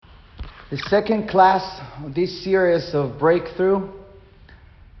the second class of this series of Breakthrough.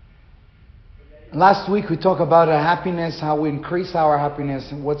 Last week we talked about our happiness, how we increase our happiness,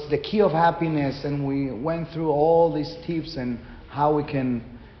 and what's the key of happiness, and we went through all these tips and how we can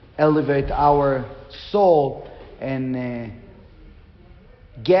elevate our soul and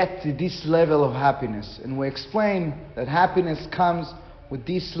get to this level of happiness. And we explained that happiness comes with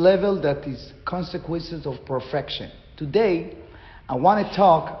this level that is consequences of perfection. Today, I want to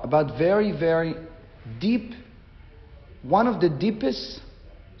talk about very, very deep, one of the deepest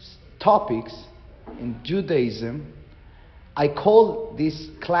topics in Judaism. I call this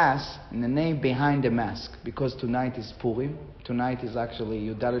class in the name Behind the Mask, because tonight is Purim. Tonight is actually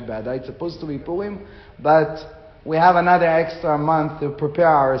Yudalet B'Adar. It's supposed to be Purim, but we have another extra month to prepare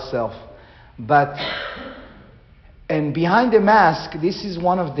ourselves. And Behind the Mask, this is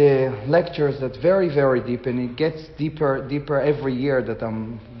one of the lectures that's very, very deep, and it gets deeper every year that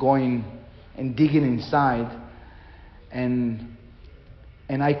I'm going and digging inside. And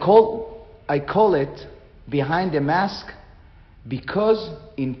I call it Behind the Mask because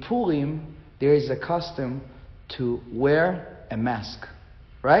in Purim there is a custom to wear a mask,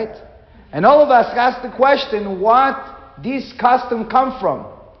 right? And all of us ask the question, what this custom come from?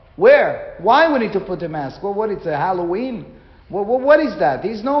 Where? Why we need to put a mask? Well, what is it, Halloween? What is that?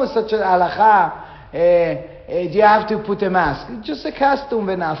 There's no such a halacha. You have to put a mask. It's just a custom.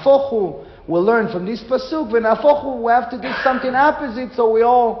 V'na'afochu. We'll learn from this pasuk. V'na'afochu. We have to do something opposite, so we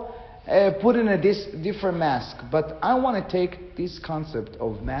all put in a different mask. But I want to take this concept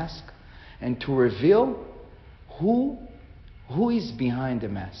of mask and to reveal who is behind the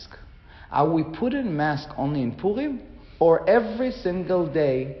mask. Are we putting a mask only in Purim, or every single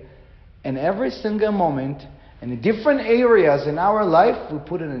day and every single moment and in different areas in our life we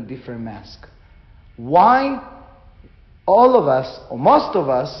put in a different mask? Why all of us, or most of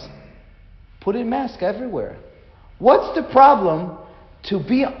us, put a mask everywhere? What's the problem to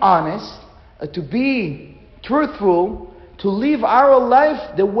be honest, to be truthful, to live our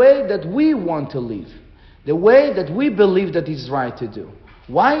life the way that we want to live, the way that we believe that is right to do?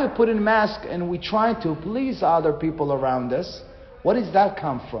 Why we put in a mask and we try to please other people around us? What does that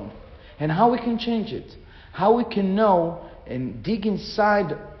come from? And how we can change it? How we can know and dig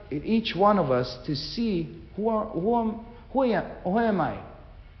inside each one of us to see who am I?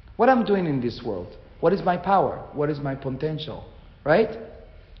 What I'm doing in this world? What is my power? What is my potential? Right?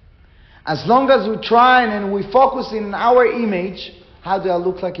 As long as we try and we focus in our image, how do I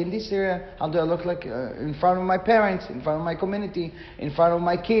look like in this area? How do I look like in front of my parents, in front of my community, in front of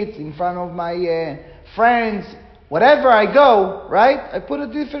my kids, in front of my friends? Wherever I go, right? I put a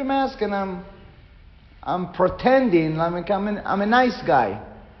different mask and I'm pretending like I'm a nice guy,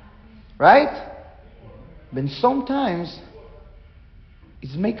 right? But sometimes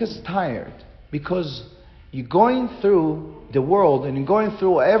it makes us tired because you're going through the world and you're going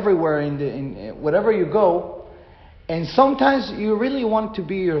through everywhere in wherever you go. And sometimes you really want to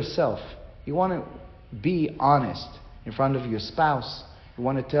be yourself. You want to be honest in front of your spouse. You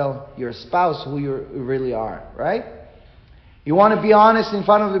want to tell your spouse who you really are, right? You want to be honest in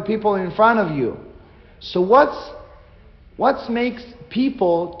front of the people in front of you. So what makes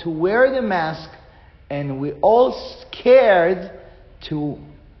people to wear the mask and we're all scared to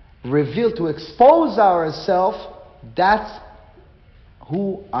reveal, to expose ourselves? That's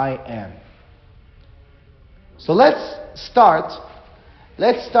who I am. So let's start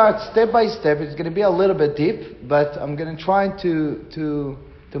step by step. It's going to be a little bit deep, but I'm going to try to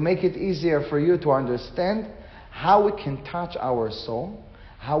make it easier for you to understand how we can touch our soul,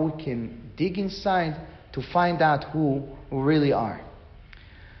 how we can dig inside to find out who we really are.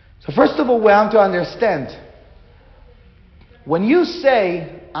 So first of all, we have to understand, when you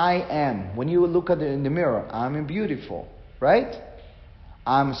say I am, when you look at it in the mirror, I'm beautiful, right?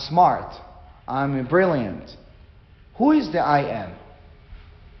 I'm smart, I'm brilliant. Who is the I am?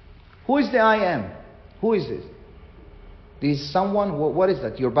 Who is the I am? Who is it? Is someone, what is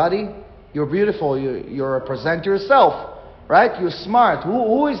that? Your body? You're beautiful, you represent yourself, right? You're smart.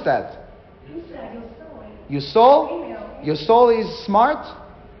 Who is that? Your soul? Your soul is smart?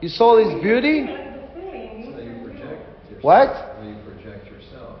 Your soul is beauty? What? How you project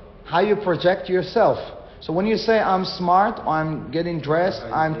yourself. How you project yourself. So when you say I'm smart, or I'm getting dressed,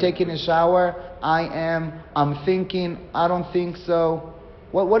 I'm taking a shower, I'm thinking, I don't think so.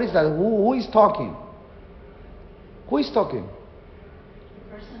 What is that? Who is talking? Who is talking? The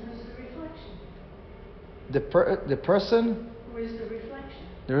person who's the reflection. The person? Who is the reflection?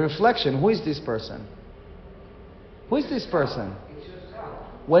 The reflection. Who is this person? Who is this person?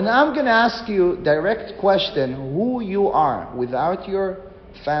 When I'm going to ask you direct question, who you are, without your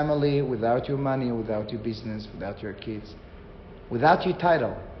family, without your money, without your business, without your kids, without your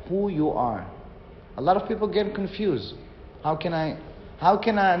title, who you are. A lot of people get confused. How can I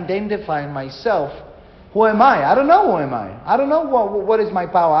identify myself? Who am I? I don't know who am I. I don't know what is my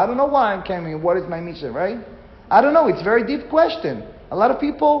power. I don't know why I'm coming. What is my mission, right? I don't know. It's a very deep question. A lot of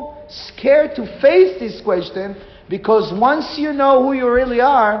people scared to face this question because once you know who you really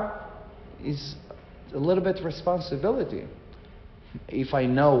are, it's a little bit responsibility. If I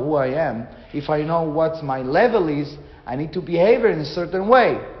know who I am, if I know what my level is, I need to behave in a certain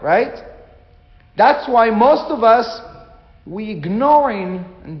way, right? That's why most of us, we ignoring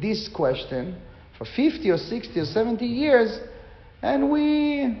this question for 50 or 60 or 70 years, and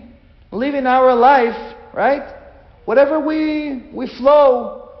we live in our life, right? Whatever we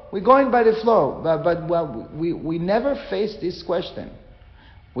flow, we're going by the flow. But we never face this question.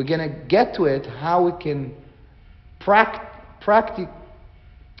 We're going to get to it, how we can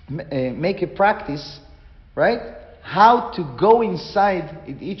make a practice, right? How to go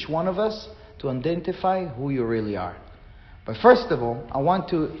inside each one of us to identify who you really are. But first of all, I want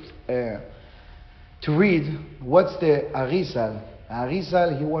to read what's the Arizal.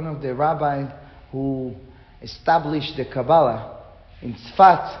 Arizal, he one of the rabbis who established the Kabbalah in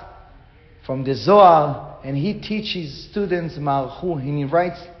Tzfat from the Zohar, and he teaches students Marchu, and he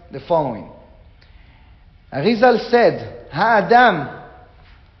writes the following. Arizal said, Ha'adam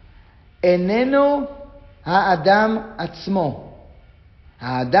enenu ha'adam atzmo.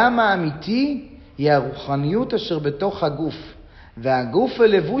 האדם האמיתי היא הרוחניות אשר בתוך הגוף, והגוף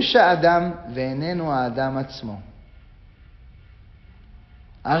לבוש האדם ואיננו האדם עצמו.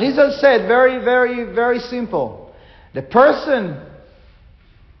 Arizal said, very, very, very simple. The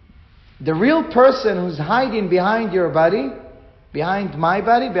real person who's hiding behind your body, behind my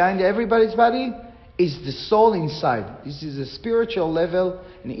body, behind everybody's body, is the soul inside. This is a spiritual level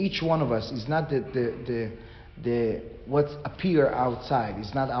in each one of us. It's not the what appear outside.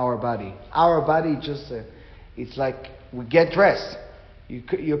 It's not our body. Our body just it's like we get dressed.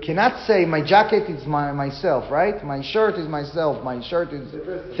 You cannot say my jacket is myself, right? My shirt is myself. My shirt is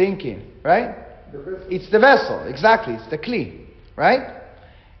thinking, right? It's the vessel, exactly. It's the kli, right?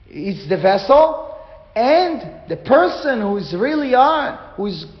 It's the vessel, and the person who is really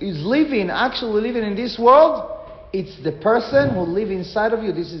actually living in this world. It's the person who lives inside of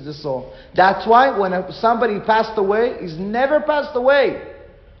you. This is the soul. That's why when somebody passed away, he's never passed away.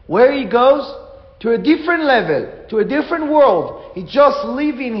 Where he goes? To a different level, to a different world. He's just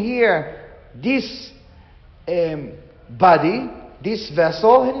living here, this body, this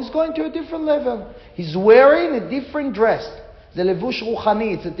vessel, and he's going to a different level. He's wearing a different dress. The levush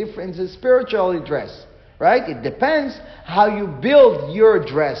ruchani, it's a spiritual dress. Right? It depends how you build your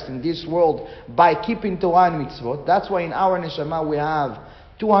dress in this world by keeping Torah and mitzvot. That's why in our neshama we have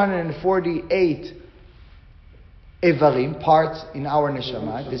 248 evarim, parts in our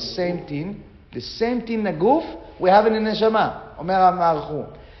neshama. The same thing naguf we have in the neshama. Omer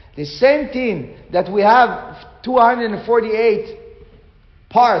HaMaharshu. The same thing that we have 248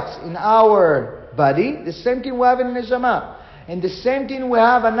 parts in our body, the same thing we have in the neshama. And the same thing, we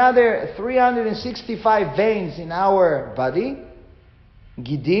have another 365 veins in our body,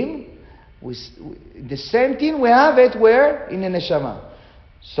 gidim. The same thing, we have it where? In the neshama.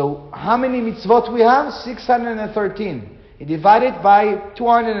 So, how many mitzvot we have? 613. Divided by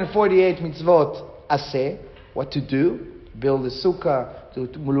 248 mitzvot. Aseh, what to do? Build a sukkah, to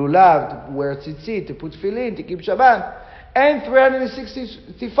mululav, to wear tzitzit, to put tefillin, to keep Shabbat. And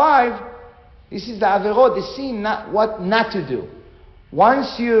 365, this is the averot, the sin, what not to do.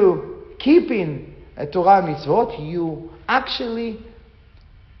 Once you keep in a Torah mitzvot, you actually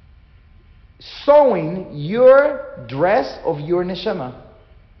sewing your dress of your neshama.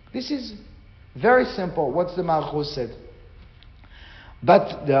 This is very simple. What's the Maharshu said?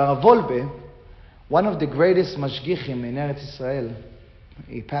 But the Rav Wolbe, one of the greatest mashgichim in Eretz Israel,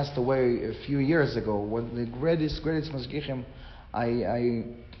 he passed away a few years ago. One of the greatest mashgichim,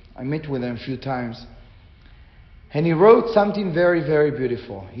 I met with him a few times. And he wrote something very, very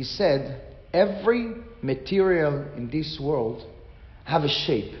beautiful. He said, every material in this world have a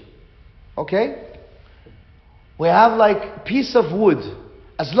shape. Okay? We have like piece of wood.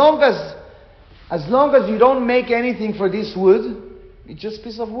 As long as you don't make anything for this wood, it's just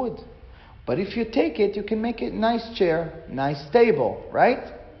piece of wood. But if you take it, you can make it nice chair, nice table,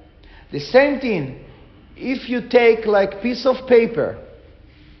 right? The same thing, if you take like piece of paper,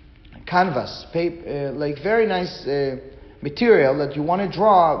 canvas, paper, like very nice material that you want to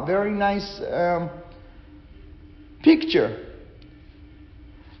draw, very nice picture,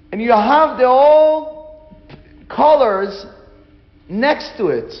 and you have the all colors next to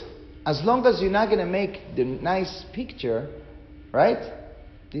it, as long as you're not going to make the nice picture, right?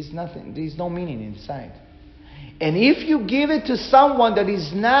 There's no meaning inside. And if you give it to someone that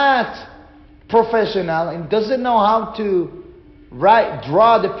is not professional and doesn't know how to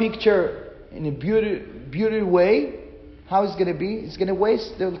draw the picture in a beautiful way, how it's going to be? It's going to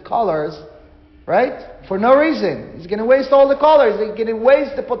waste the colors, right? For no reason. It's going to waste all the colors. It's going to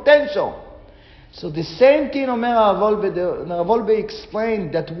waste the potential. So the same thing Omer Rav Wolbe, the Rav Wolbe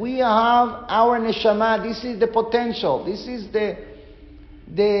explained that we have our neshama. This is the potential. This is the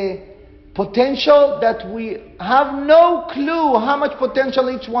potential that we have no clue how much potential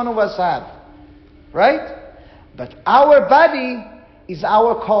each one of us have. Right? But our body is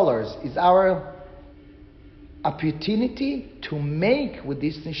our colors, is our opportunity to make with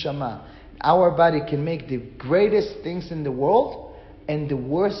this neshama. Our body can make the greatest things in the world and the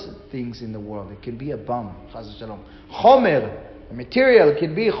worst things in the world. It can be a bomb. Chas v'shalom. Chomer, material,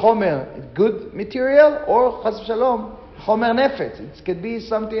 can be chomer, good material, or chas v'shalom, chomer nefetz. It could be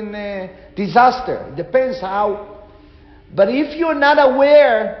something, disaster. It depends how. But if you're not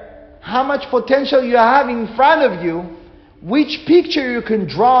aware how much potential you have in front of you, which picture you can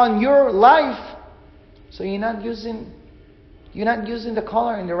draw in your life, so you're not using the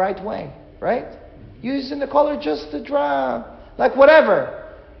color in the right way, right? You're using the color just to draw, like whatever.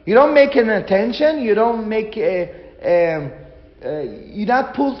 You don't make an attention. You don't make you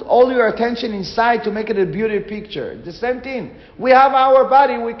not put all your attention inside to make it a beautiful picture. The same thing. We have our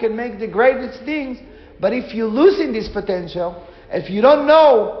body. We can make the greatest things. But if you're losing this potential, if you don't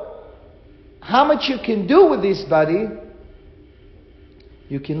know how much you can do with this body,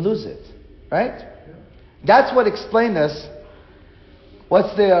 you can lose it, right? That's what explained us.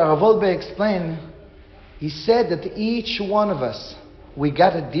 What's the Rav Wolbe explained? He said that each one of us, we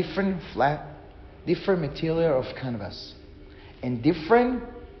got a different material of canvas and different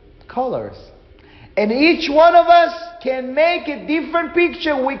colors. And each one of us can make a different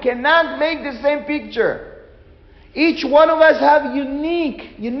picture. We cannot make the same picture. Each one of us have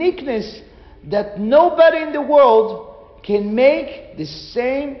uniqueness that nobody in the world can make the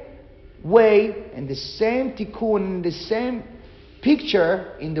same way and the same tikkun and the same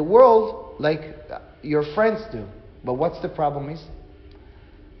picture in the world like your friends do. But what's the problem is?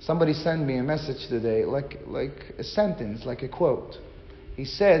 Somebody sent me a message today, like a sentence, like a quote. He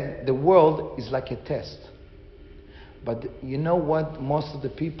said, the world is like a test. But you know what? Most of the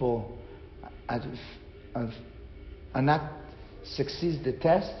people are not succeed the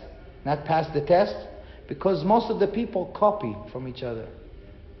test, not pass the test, because most of the people copy from each other.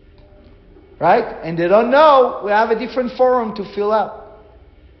 Right? And they don't know we have a different forum to fill up.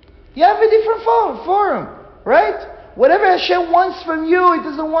 You have a different forum. Right? Whatever Hashem wants from you, it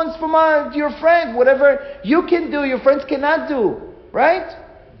doesn't want from your friend. Whatever you can do, your friends cannot do. Right?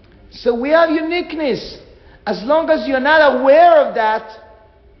 So we have uniqueness. As long as you're not aware of that,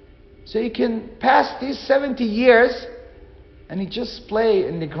 so you can pass these 70 years and you just play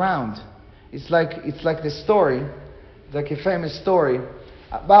in the ground. It's like the story, like a famous story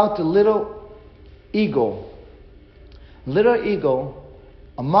about a little eagle. Little eagle,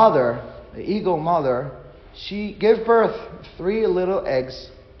 the eagle mother, she gave birth 3 little eggs.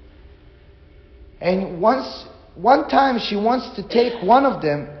 And one time she wants to take one of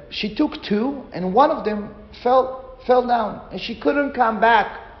them, she took 2, and one of them fell down. And she couldn't come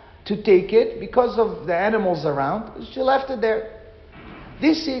back to take it because of the animals around. She left it there.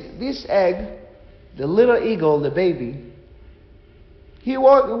 This egg, the little eagle, the baby, he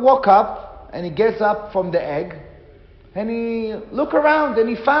woke up and he gets up from the egg and he looked around and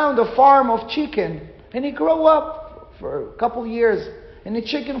he found a farm of chicken and he grew up for a couple years in a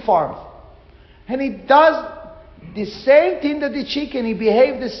chicken farm. And he does the same thing that the chicken, he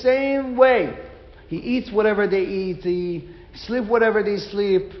behaves the same way. He eats whatever they eat, he sleeps whatever they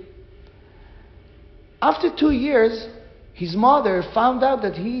sleep. After 2 years, his mother found out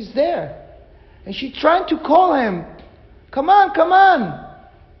that he's there. And she tried to call him. Come on.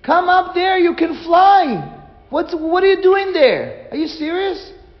 Come up there, you can fly. What are you doing there? Are you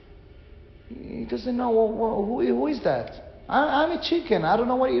serious? He doesn't know, who is that? I'm a chicken. I don't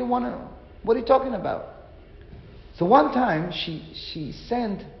know what are you talking about? So one time, she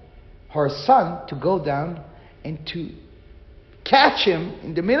sent her son to go down and to catch him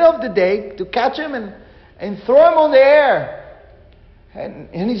in the middle of the day, to catch him and throw him on the air.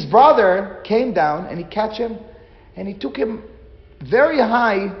 And his brother came down and he catch him and he took him very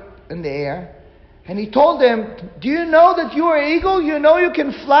high in the air And he told them, do you know that you are an eagle? You know you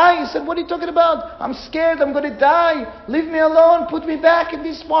can fly? He said, what are you talking about? I'm scared, I'm going to die. Leave me alone, put me back in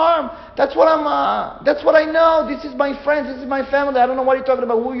this farm. That's what I know. This is my friends, this is my family. I don't know what you're talking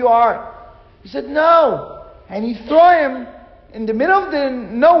about, who you are. He said, no. And he threw him in the middle of the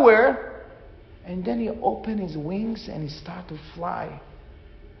nowhere. And then he opened his wings and he started to fly.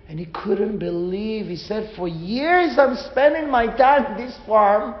 And he couldn't believe. He said, for years I'm spending my time in this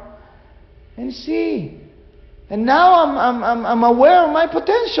farm. And see, and now I'm aware of my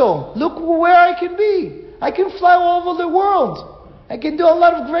potential. Look where I can be. I can fly all over the world. I can do a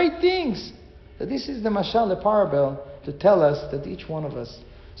lot of great things. So this is the mashal, the parable, to tell us that each one of us,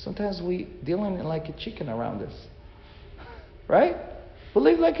 sometimes we dealing like a chicken around us. Right? We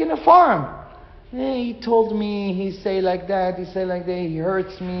live like in a farm. He told me, he say like that, he say like that, he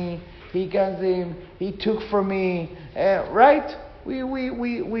hurts me, he got him, he took from me. Right? We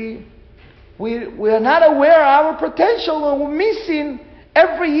are not aware of our potential, and we're missing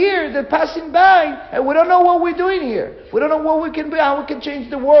every year that passing by, and we don't know what we're doing here. We don't know what we can be, how we can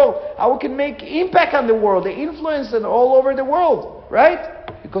change the world, how we can make impact on the world, the influence and all over the world,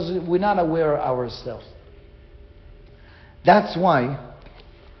 right? Because we're not aware of ourselves. That's why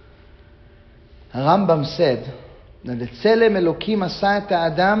Rambam said that the Tzelem Elokim asa et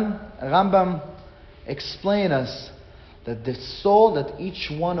Adam. Rambam explained us that the soul that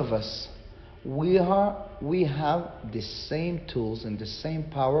each one of us we have the same tools and the same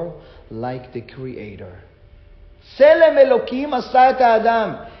power like the Creator. Tzelem Elokim asa et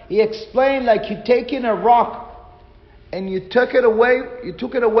Adam. He explained like you taking a rock and you took it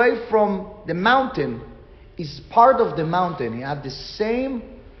away from the mountain. It's part of the mountain. You have the same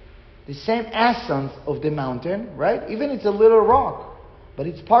essence of the mountain, right? Even it's a little rock, but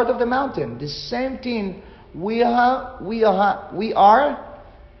it's part of the mountain. The same thing. We are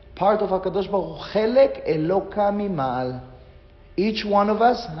part of HaKadosh Baruch Hu, Chelek Eloka Mimal. Each one of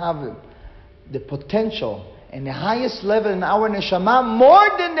us have the potential and the highest level in our neshama more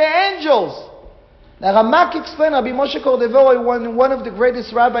than the angels. Now Ramak explained, Rabbi Moshe Cordovero, one of the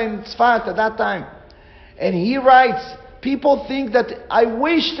greatest rabbis in Tzfat at that time. And he writes, people think that I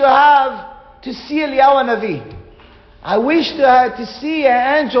wish to see Eliyahu Navi. I wish to see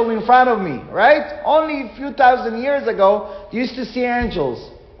an angel in front of me, right? Only a few thousand years ago, they used to see angels.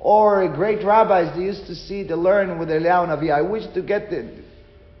 Or great rabbis, they used to learn with Eliyahu Navi. I wish to get it.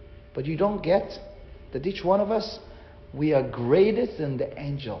 But you don't get that each one of us, we are greater than the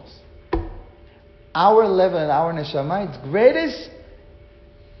angels. Our level and our neshama is greatest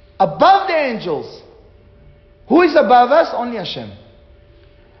above the angels. Who is above us? Only Hashem.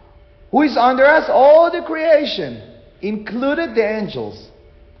 Who is under us? All the creation, included the angels.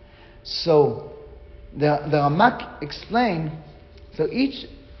 So, the Ramak explained, so each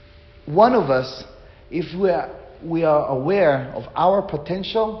one of us, if we are aware of our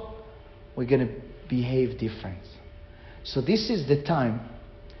potential, we're going to behave different. So this is the time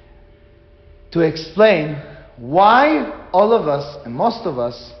to explain why all of us, and most of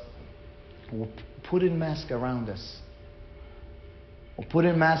us, will put in mask around us. We'll put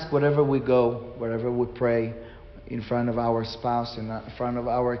in mask wherever we go, wherever we pray, in front of our spouse, in front of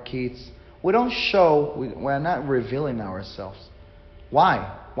our kids. We don't show, we're not revealing ourselves.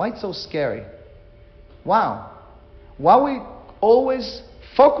 Why? Why it's so scary? Wow. Why we always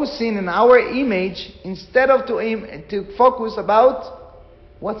focusing on our image instead of to focus about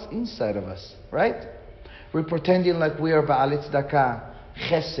what's inside of us, right? We're pretending like we are Ba'al Tzedakah,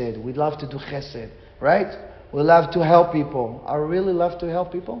 Chesed. We love to do Chesed, right? We love to help people. I really love to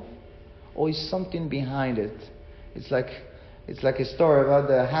help people? Or is something behind it? It's like a story about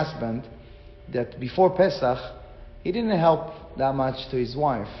the husband that before Pesach, he didn't help that much to his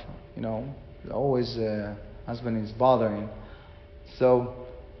wife. You know, always husband is bothering.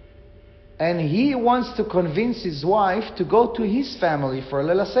 And he wants to convince his wife to go to his family for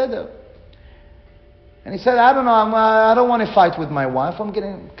Leil HaSeder. And he said, I don't know, I don't want to fight with my wife. I'm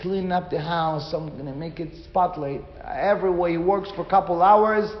going to clean up the house. I'm going to make it spotlight everywhere. He works for a couple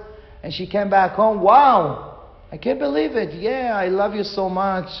hours. And she came back home. Wow, I can't believe it. Yeah, I love you so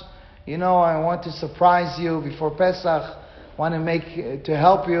much. You know, I want to surprise you before Pesach. Want to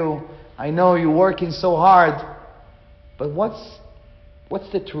help you. I know you're working so hard. But what's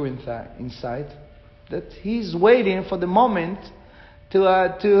the truth inside? That he's waiting for the moment to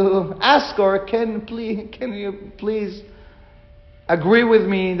ask her, can you please agree with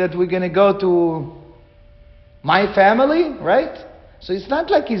me that we're going to go to my family, right? So it's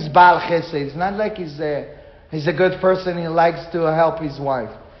not like he's Baal Chesed. It's not like he's a good person. He likes to help his wife.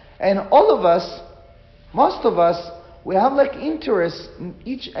 And all of us, most of us, we have like interest in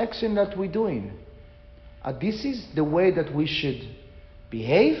each action that we're doing. this is the way that we should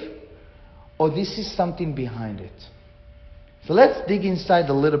behave, or this is something behind it? So let's dig inside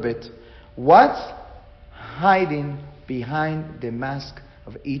a little bit. What's hiding behind the mask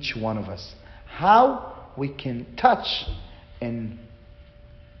of each one of us? How we can touch and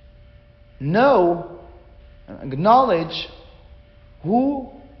know, acknowledge who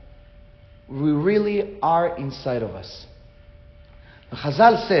we really are inside of us. The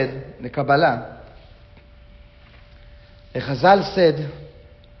Chazal said, the Kabbalah,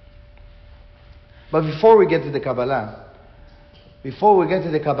 but before we get to the Kabbalah,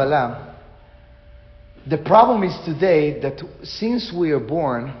 the problem is today that since we are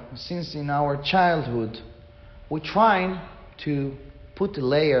born, since in our childhood, we're trying to put a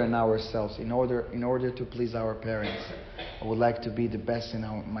layer in ourselves in order to please our parents. I would like to be the best in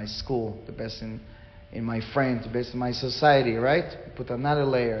my school, the best in my friends, the best in my society, right? Put another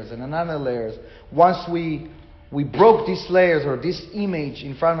layers and another layers. Once we broke these layers or this image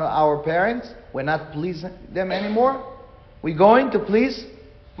in front of our parents, we're not pleasing them anymore. We're going to please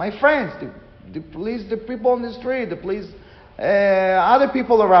my friends, to please the people on the street, to please other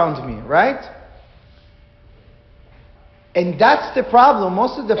people around me, right? And that's the problem.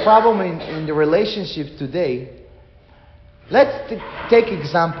 Most of the problem in the relationships today. Let's take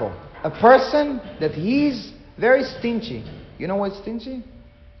example. A person that he's very stingy. You know what's stingy?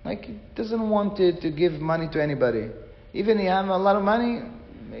 Like he doesn't want to give money to anybody. Even if he has a lot of money,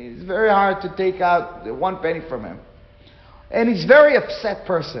 it's very hard to take out 1 penny from him. And he's a very upset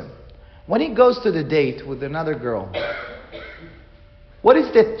person. When he goes to the date with another girl, what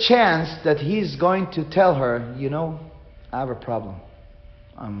is the chance that he's going to tell her, you know, I have a problem.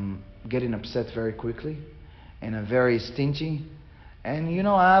 I'm getting upset very quickly, and I'm very stingy, and you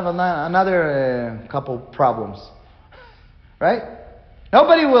know, I have another couple problems, right?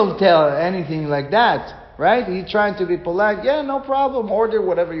 Nobody will tell anything like that, right? He's trying to be polite. Yeah, no problem. Order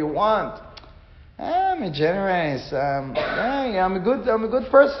whatever you want. I'm a generous. I'm a good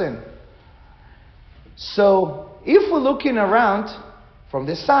person. So if we're looking around from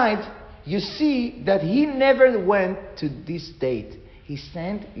the side, you see that he never went to this date. He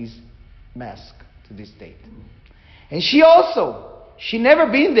sent his mask to this date. And she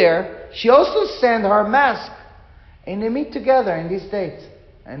never been there. She also sent her mask. And they meet together in this date.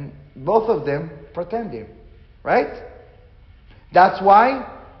 And both of them pretending. Right? That's why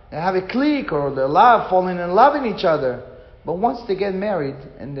they have a clique or they're falling in love in each other. But once they get married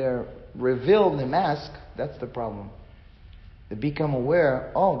and they're revealed the mask, that's the problem. They become aware,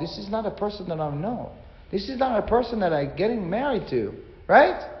 oh, this is not a person that I know. This is not a person that I'm getting married to.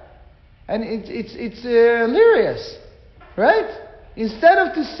 Right? And it's hilarious. Right? Instead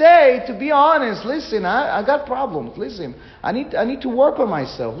of to be honest, listen, I got problems. Listen, I need to work on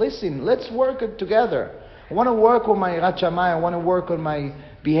myself. Listen, let's work together. I want to work on my Yirat Shamayim. I want to work on my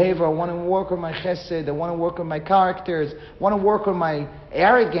behavior. I want to work on my chesed. I want to work on my characters. I want to work on my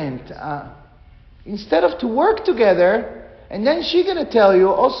arrogant. Instead of to work together, and then she's going to tell you,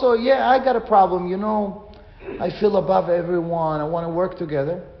 also, yeah, I got a problem. You know, I feel above everyone. I want to work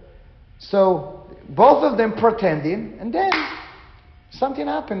together. So both of them pretending, and then something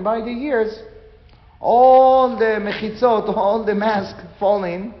happened by the years. All the mechitzot, all the mask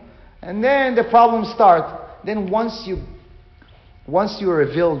falling, and then the problems start. Then once you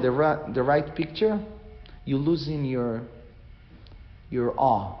reveal the right picture, you losing your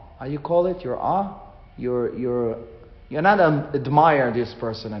awe. How you call it? Your awe. You're not admire this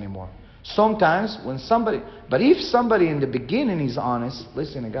person anymore. Sometimes but if somebody in the beginning is honest,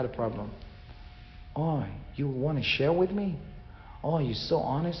 listen, I got a problem. Oh, you want to share with me? Oh, you're so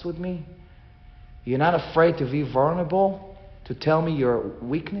honest with me? You're not afraid to be vulnerable, to tell me your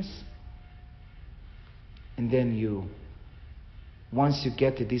weakness? And then once you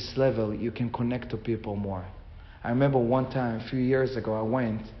get to this level, you can connect to people more. I remember one time, a few years ago, I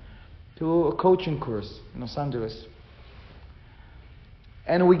went to a coaching course in Los Angeles.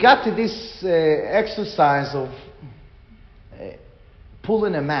 And we got to this exercise of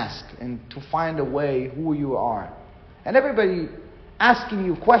pulling a mask and to find a way who you are. And everybody asking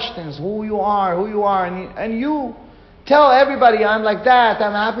you questions, who you are, and you tell everybody, I'm like that,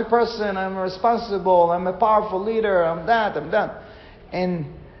 I'm a happy person, I'm responsible, I'm a powerful leader, I'm that. And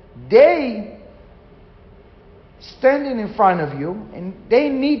they standing in front of you, and they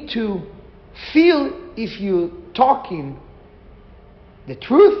need to feel if you're talking the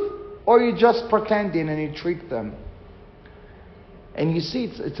truth or you're just pretending and you trick them. And you see,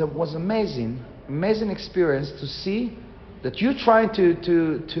 it was amazing experience to see that you're trying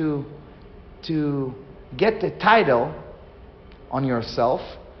to get the title on yourself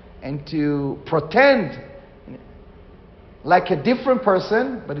and to pretend like a different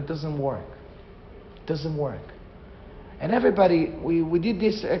person, but it doesn't work. It doesn't work. And everybody, we did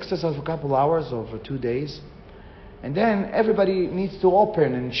this exercise for a couple hours over 2 days. And then everybody needs to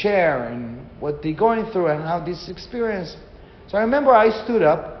open and share and what they're going through and how this experience. So I remember I stood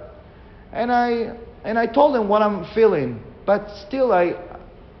up and I told them what I'm feeling, but still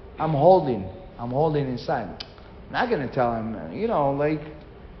I'm holding inside. I'm not going to tell them,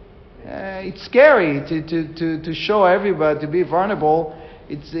 it's scary to show everybody, to be vulnerable.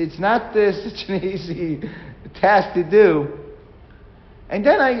 It's not such an easy task to do. And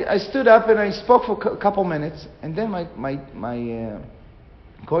then I stood up and I spoke for a couple minutes, and then my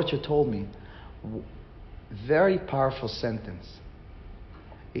coach told me, very powerful sentence.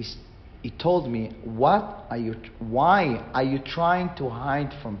 He told me, why are you trying to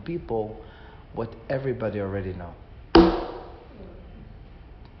hide from people what everybody already know?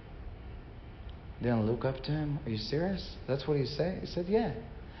 Then I look up to him. Are you serious? That's what he said? He said, yeah.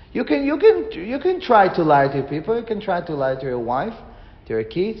 You can try to lie to people. You can try to lie to your wife, to your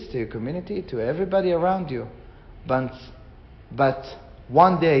kids, to your community, to everybody around you. But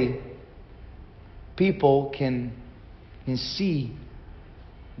one day, people can see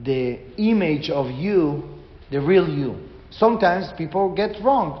the image of you, the real you. Sometimes people get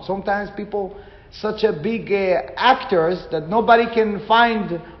wrong. Sometimes people, such a big actors that nobody can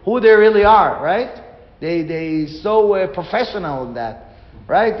find who they really are, right? They so professional in that,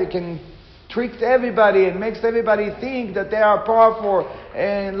 right? They can trick everybody and makes everybody think that they are powerful,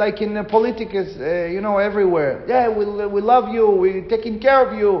 and like in the politics, everywhere. Yeah, we love you, we're taking care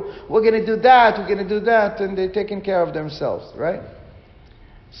of you, we're going to do that, and they're taking care of themselves, right?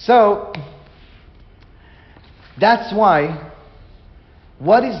 So, that's why,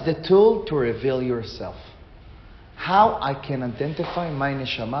 what is the tool to reveal yourself? How I can identify my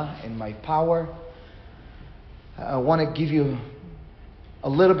neshama and my power. I want to give you a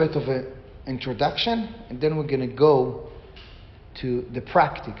little bit of an introduction, and then we're going to go to the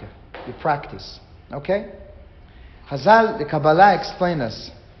practice. Okay? Hazal, the Kabbalah explains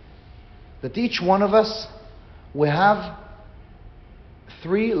us that each one of us, we have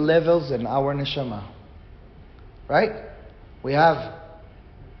 3 levels in our neshama. Right? We have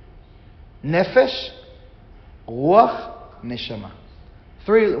nefesh, ruach, neshama.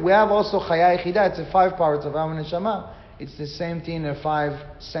 3. We have also chaya echida. It's the 5 parts of our neshama. It's the same thing in a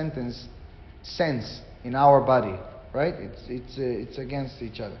 5 sense in our body, right? It's against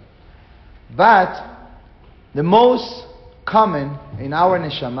each other. But the most common in our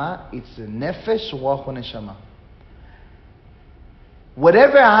neshama, it's the nefesh, ruach, neshama.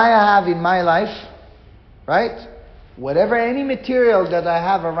 Whatever I have in my life, right? Whatever any material that I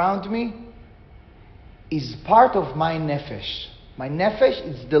have around me is part of my nefesh. My nefesh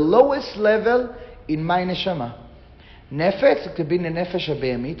is the lowest level in my neshama. Nefesh could be the nefesh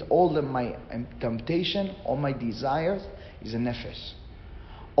habehemit. All of my temptation, all my desires is a nefesh.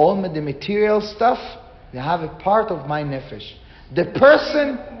 All the material stuff, they have a part of my nefesh. The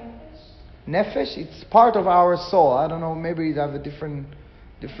person, nefesh, it's part of our soul. I don't know, maybe they have a different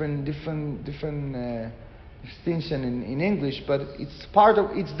distinction in English, but it's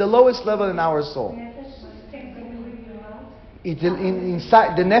the lowest level in our soul. It's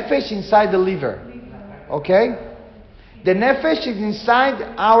inside the nefesh, inside the liver. Okay? The nefesh is inside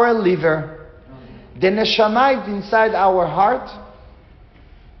our liver. The neshama is inside our heart.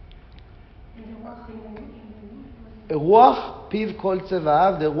 Ruach piv kol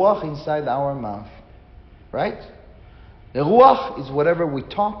tzeva'av. The ruach inside our mouth. Right? The ruach is whatever we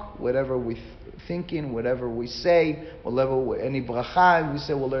talk, whatever we thinking, whatever we say, any bracha we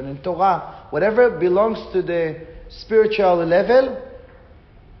say, we'll learn in Torah, whatever belongs to the spiritual level,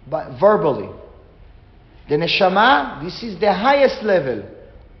 but verbally. The neshama, this is the highest level.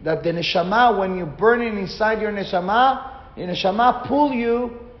 That the neshama, when you burn it inside your neshama pull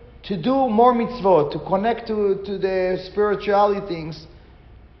you to do more mitzvot, to connect to the spirituality things.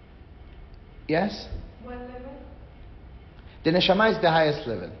 Yes? What level? The neshama is the highest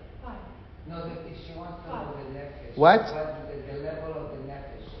level. No, she wants to know the nefesh. What? The level of the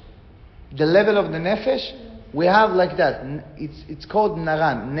nefesh. The level of the nefesh, we have like that. It's called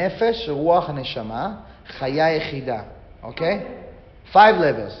naran. Nefesh, ruach, neshama, chaya echida. Okay? 5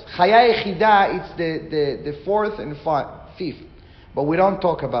 levels. Chaya echida, it's the 4th and 5th. But we don't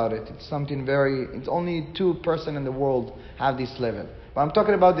talk about it. It's something it's only 2 persons in the world have this level. But I'm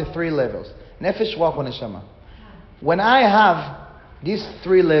talking about the 3 levels. Nefesh, ruach, neshama. When I have these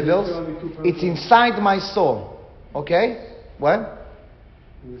 3 levels, it's inside my soul. Okay? What?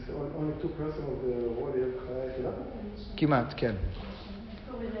 You say only 2% of the world have chaya echida? כמעט, כן.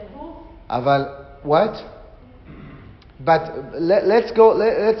 So with the whole אבל, what? But let's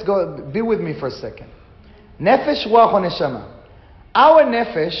go. Be with me for a second. Nefesh, ruach, or neshama. Our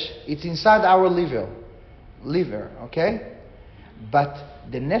nefesh, it's inside our liver, okay? But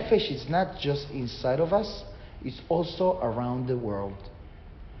the nefesh is not just inside of us, it's also around the world.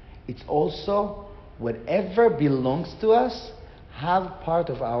 It's also whatever belongs to us have part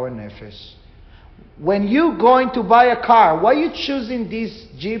of our nefesh. When you're going to buy a car, why are you choosing this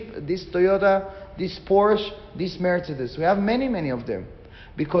Jeep, this Toyota, this Porsche, this Mercedes? We have many of them.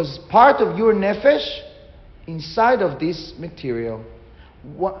 Because part of your nefesh inside of this material.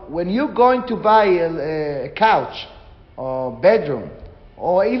 When you're going to buy a couch or bedroom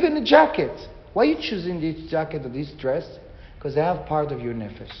or even a jacket, why are you choosing this jacket or this dress? Because they have part of your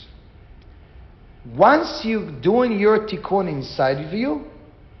nefesh. Once you're doing your tikkun inside of you,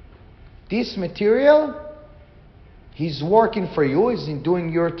 this material, he's working for you, he's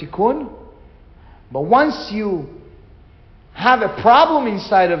doing your tikkun. But once you have a problem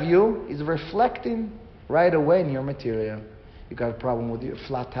inside of you, it's reflecting right away in your material. You got a problem with your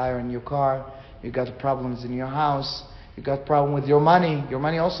flat tire in your car. You got problems in your house. You got problem with your money. Your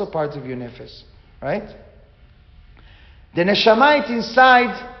money also part of your nefesh, right? The neshama,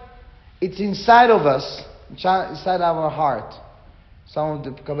 it's inside of us, inside our heart. Some of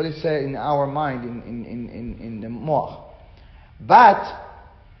the Kabbalists say in our mind, in the moch. But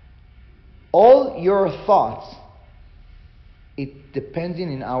all your thoughts, it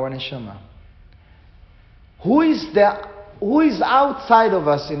depending in our neshama. Who is outside of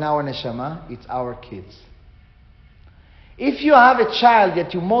us in our neshama? It's our kids. If you have a child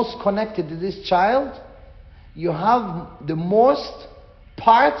that you're most connected to this child, you have the most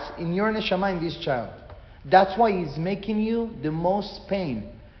parts in your neshama in this child. That's why he's making you the most pain.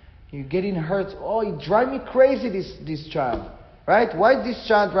 You're getting hurt. Oh, it drives me crazy, this child. Right? Why does this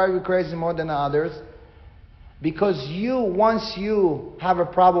child drive you crazy more than others? Because once you have a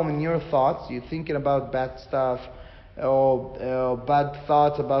problem in your thoughts, you're thinking about bad stuff, or bad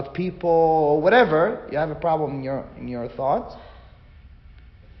thoughts about people, or whatever, you have a problem in your thoughts.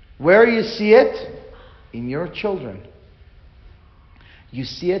 Where you see it? In your children. You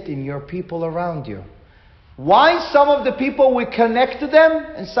see it in your people around you. Why some of the people we connect to them,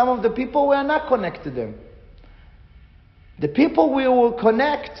 and some of the people we are not connected to them? The people we will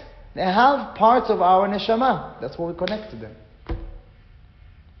connect, they have parts of our neshama. That's why we connect to them.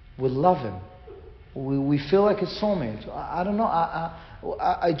 We love them. We feel like a soulmate. I don't know.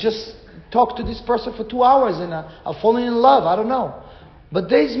 I just talked to this person for 2 hours and I've fallen in love. I don't know. But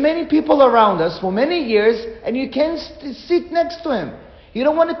there's many people around us for many years and you can't sit next to him. You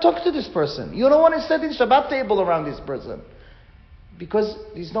don't want to talk to this person. You don't want to sit in Shabbat table around this person. Because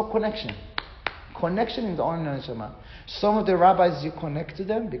there's no connection. Connection is only neshama. Some of the rabbis, you connect to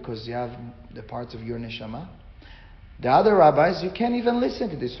them because you have the parts of your neshama. The other rabbis, you can't even listen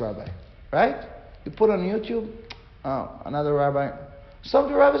to this rabbi. Right? You put on YouTube, another rabbi. Some of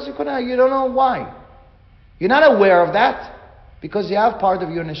the rabbis, you don't know why. You're not aware of that because you have part of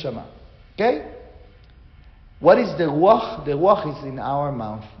your neshama. Okay? What is the ruach? The ruach is in our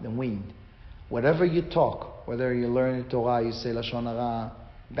mouth, the wind. Whatever you talk, whether you learn Torah, you say Lashon Hara,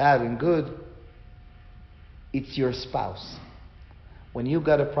 bad and good, it's your spouse. When you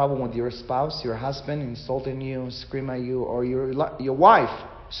got a problem with your spouse, your husband insulting you, scream at you, or your wife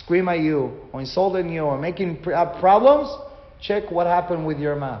scream at you, or insulting you, or making problems, check what happened with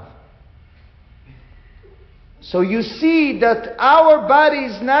your mouth. So you see that our body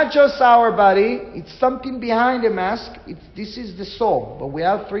is not just our body, it's something behind the mask. This is the soul. But we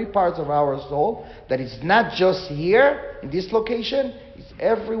have 3 parts of our soul that is not just here, in this location, it's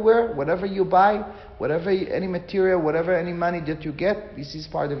everywhere. Whatever you buy, any material, any money that you get, this is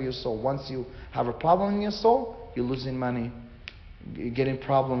part of your soul. Once you have a problem in your soul, you're losing money. You're getting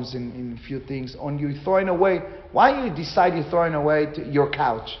problems in a few things. Or you're throwing away. Why you decide you're throwing away your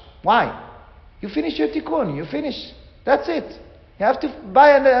couch? Why? You finish your tikkun. You finish. That's it. You have to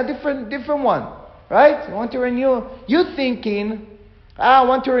buy a different one. Right? You want to renew. You're thinking, I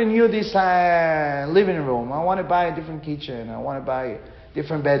want to renew this living room. I want to buy a different kitchen. I want to buy a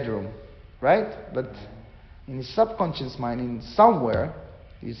different bedroom. Right? But in the subconscious mind, in somewhere,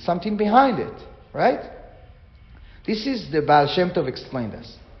 there's something behind it. Right? This is the Baal Shem Tov explained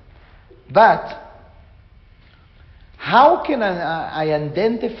us. But how can I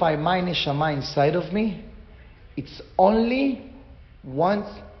identify my neshama inside of me? It's only once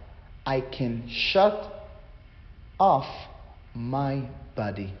I can shut off my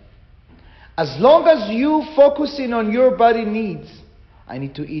body. As long as you focusing on your body needs, I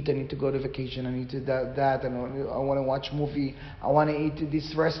need to eat, I need to go to vacation, I need to that, and I want to watch movie, I want to eat at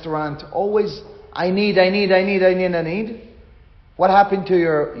this restaurant, always I need. What happened to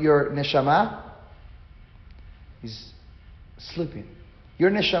your neshama? He's sleeping. Your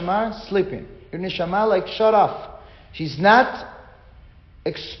neshama sleeping. Your neshama like shut off. She's not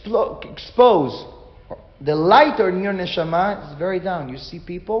exposed. The light on your neshama is very down. You see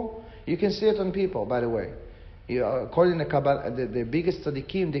people. You can see it on people. By the way, according to Kabbalah, the biggest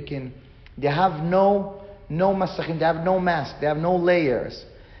tzaddikim, they have no masachim. They have no mask. They have no layers.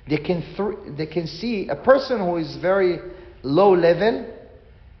 They can see a person who is very low level.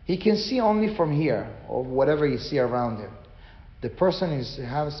 He can see only from here or whatever you see around him. The person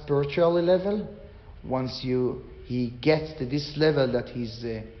has spiritual level. Once he gets to this level that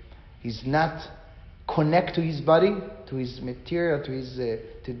he's not connect to his body, to his material,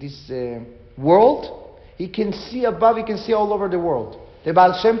 to this world, he can see above. He can see all over the world. The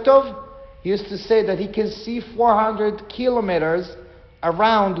Baal Shem Tov, he used to say that he can see 400 kilometers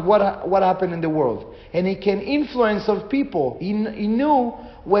around what happened in the world, and he can influence of people. He knew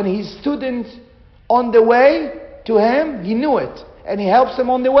when his student on the way to him, he knew it, and he helps him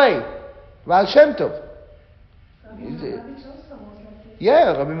on the way. Baal Shem Tov.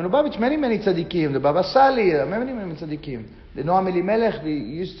 Yeah, Rabbi Lubavitch, many tzaddikim, the Baba Sali, many tzaddikim. The Noam Elimelech, people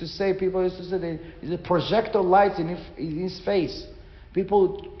used to say, there's a projector light in his face.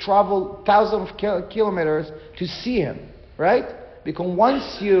 People travel thousands of kilometers to see him, right? Because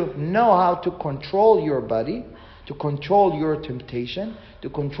once you know how to control your body, to control your temptation, to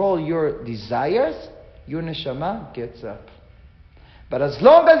control your desires, your neshama gets up. But as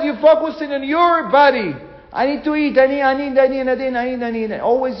long as you're focusing on your body, I need to eat, I need.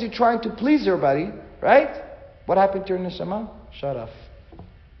 Always you're trying to please your body, right? What happened to your neshama? Shut off.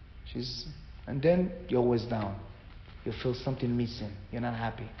 And then you're always down. You feel something missing. You're not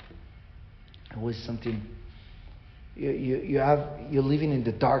happy. Always something. You're living in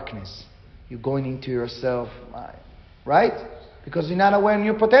the darkness. You're going into yourself, right? Because you're not aware of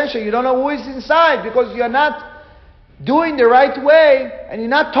your potential. You don't know who is inside because you're not doing the right way and you're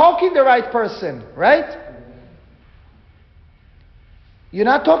not talking the right person, right? You're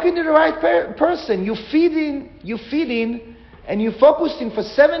not talking to the right person. You're feeding, and you're focusing for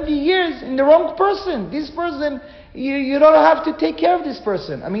 70 years in the wrong person. This person, you don't have to take care of this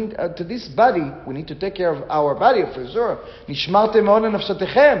person. I mean, to this body, we need to take care of our body for sure. Nishmartem me'od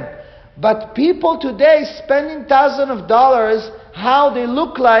nafshatechem. But people today spending thousands of dollars, how they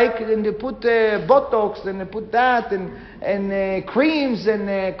look like, and they put Botox, and they put that, and creams,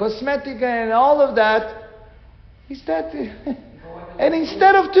 and cosmetic, and all of that. Is that... And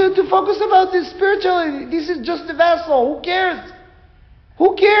instead of to focus about the spiritual, this is just a vessel. Who cares?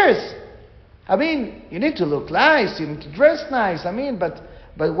 Who cares? I mean, you need to look nice, you need to dress nice. I mean, but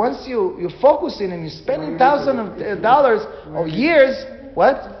once you're focusing and you're spending thousands of dollars or years,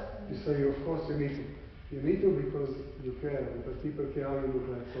 what? So of course you need to. You need to because you care, because people care how you look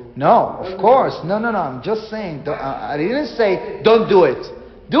like. So no, of course. No. I'm just saying. I didn't say don't do it.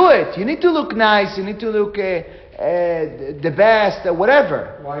 Do it. You need to look nice. You need to look the best,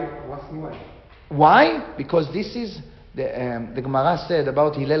 whatever. Why? What's why? Why? Because this is the Gemara said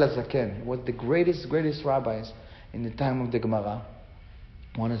about Hillel HaZaken. He was the greatest rabbis in the time of the Gemara.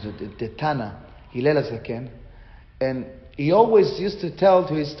 One is the Tana, Hillel HaZaken, and he always used to tell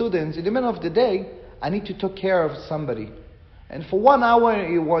to his students, in the middle of the day, I need to take care of somebody. And for 1 hour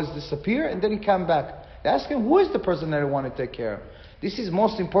he was disappear, and then he come back. They asked him, who is the person that I want to take care of? This is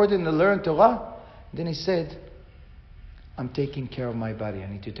most important to learn Torah. Then he said, I'm taking care of my body. I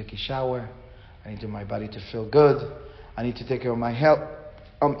need to take a shower. I need my body to feel good. I need to take care of my health.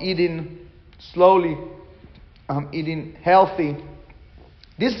 I'm eating slowly. I'm eating healthy.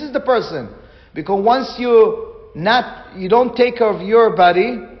 This is the person. Because once you don't take care of your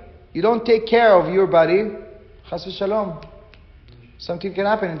body, you don't take care of your body, chas v'shalom, something can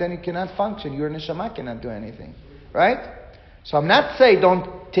happen and then you cannot function. Your neshama cannot do anything. Right? So I'm not saying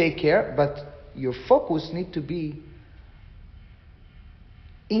don't take care, but your focus need to be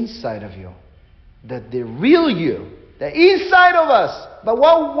inside of you. That the real you, the inside of us. But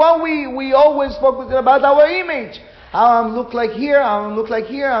what we always focus about our image. How I look like here, how I look like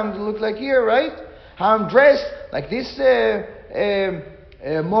here, how I look like here, right? How I'm dressed, like this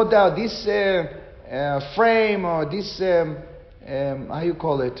model, this frame, or this, how you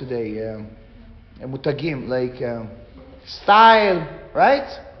call it today? Mutagim, like style,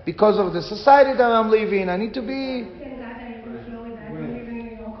 right? Because of the society that I'm living, I need to be... Thank God I live in Florida. I don't live in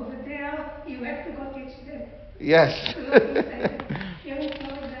New York. Over there, you have to go teach them. Yes. Here in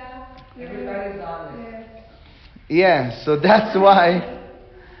Florida, Everybody's honest. Yeah, so that's why.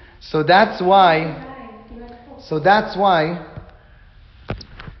 So that's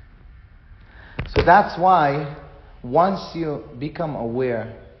So that's why, once you become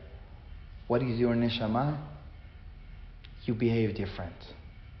aware what is your neshama, you behave different.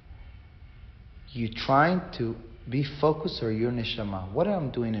 You trying to be focused on your neshama. What am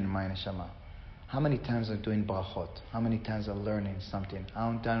I doing in my neshama? How many times I'm doing brachot? How many times I'm learning something?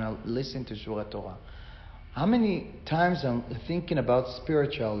 How many times I listen to Shura Torah? How many times I'm thinking about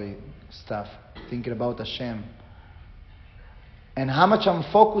spiritually stuff, thinking about Hashem? And how much I'm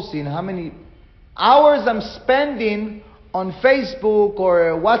focusing, how many hours I'm spending on Facebook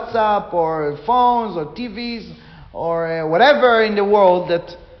or WhatsApp or phones or TVs or whatever in the world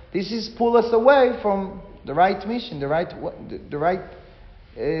that this is pull us away from the right mission, the right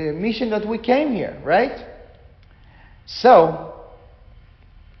mission that we came here, right? So,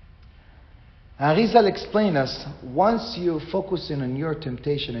 Arizal explained us, once you're focusing on your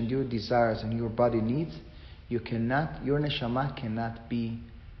temptation and your desires and your body needs, your neshama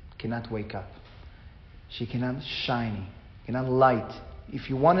cannot wake up. She cannot shine, cannot light. If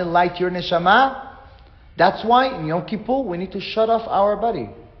you want to light your neshama, that's why in Yom Kippur we need to shut off our body.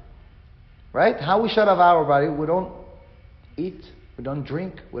 Right? How we shut off our body? We don't eat, we don't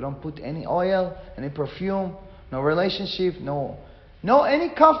drink, we don't put any oil, any perfume, no relationship, no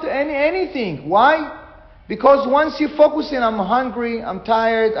any comfort, anything. Why? Because once you focus in, I'm hungry, I'm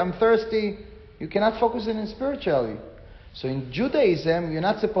tired, I'm thirsty, you cannot focus in spiritually. So in Judaism, you're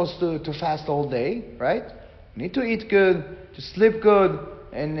not supposed to fast all day, right? You need to eat good, to sleep good,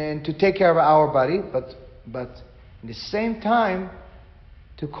 and to take care of our body, but at the same time,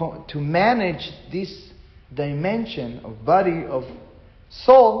 to manage this dimension of body, of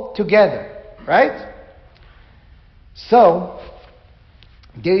soul together, right? So,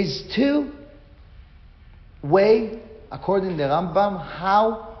 there is two ways, according to Rambam,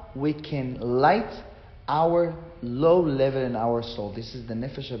 how we can light our low level in our soul. This is the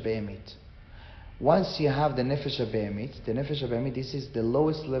Nefesh HaBe'emit. Once you have the Nefesh HaBe'emit, this is the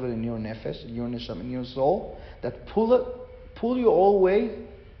lowest level in your Nefesh, in your Neshama, in your soul, that pull you always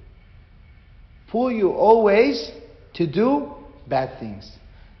to do bad things,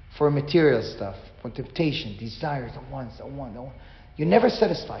 for material stuff, for temptation, desires, I want. You're never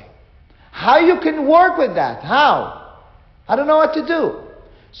satisfied. How you can work with that? How? I don't know what to do.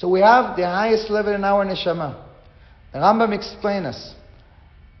 So we have the highest level in our neshama. The Rambam explains us.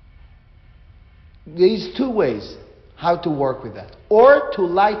 There is two ways how to work with that. Or to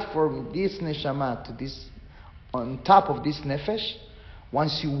light from this neshama to this, on top of this nefesh.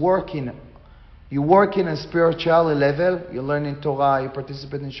 Once you work in a spiritual level, you're learning Torah, you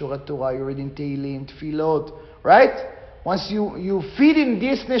participate in Shura Torah, you're reading Tehillim, Tefillot, right? Once you feed in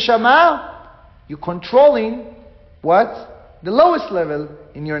this neshama, you're controlling what? The lowest level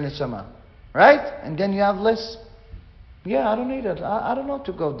in your neshama, right? And then you have less. Yeah, I don't need it. I don't know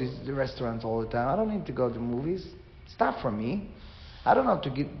to go to the restaurants all the time. I don't need to go to movies. It's not for me. I don't know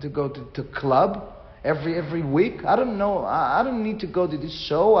to go to club every week. I don't know. I don't need to go to this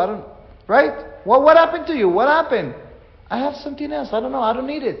show. Right? What happened to you? What happened? I have something else. I don't know. I don't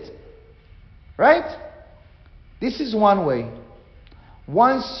need it. Right? This is one way.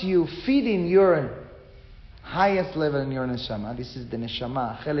 Once you feed in your highest level in your neshama, this is the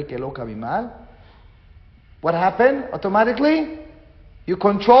neshama, chelek eloka mimal. What happened? Automatically, you're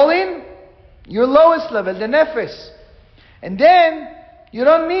controlling your lowest level, the nefesh. And then, you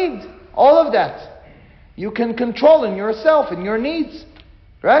don't need all of that. You can control in yourself and your needs.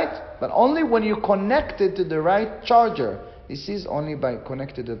 Right? But only when you're connected to the right charger. This is only by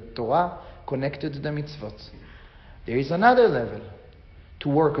connected to the Torah, connected to the mitzvot. There is another level to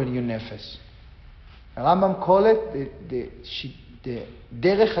work on your nefesh. Rambam call it the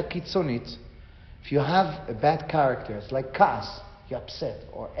derech hakitzonit. If you have a bad character, it's like kas, you're upset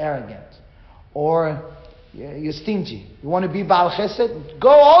or arrogant, or you're stingy. You want to be Baal Chesed? Go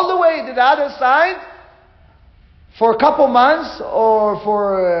all the way to the other side for a couple months or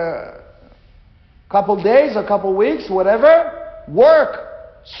for a couple days or a couple weeks, whatever. Work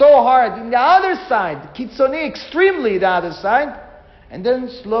so hard in the other side, kitzoni, extremely the other side, and then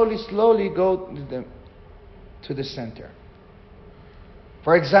slowly go to the center.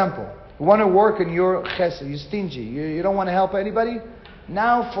 For example, you want to work in your chesed, you're stingy, you don't want to help anybody.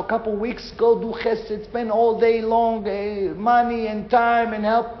 Now for a couple weeks, go do chesed, spend all day long money and time and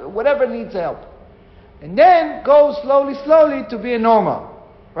help, whatever needs help. And then go slowly to be a normal.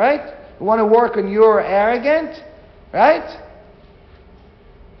 Right? You want to work on your arrogant, right?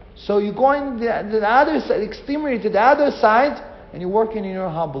 So you're going the other side, extremely to the other side, and you're working in your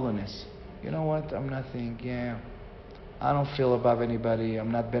humbleness. You know what? I'm nothing. Yeah. I don't feel above anybody.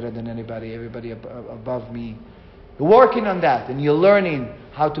 I'm not better than anybody. Everybody above me. You're working on that, and you're learning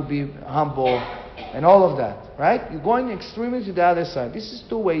how to be humble and all of that, right? You're going extremely to the other side. This is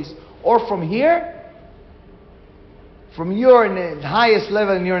two ways. Or from here, from your highest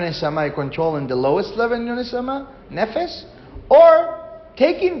level in your neshama, you control in the lowest level in your neshama, nefesh, or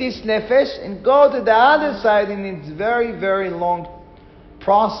taking this nefesh and go to the other side in its very, very long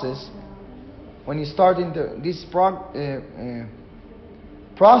process. When you start into this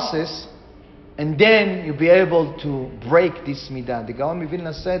process, and then you'll be able to break this midah. The Gaon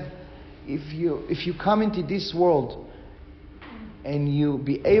Mivilna said, if you come into this world and you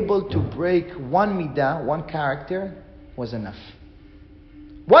be able to break one midah, one character, was enough.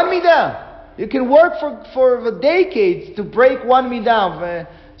 One midah! You can work for decades to break one midah.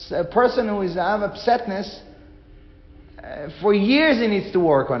 A person who is have upsetness, for years he needs to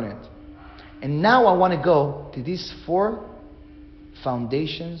work on it. And now I want to go to these 4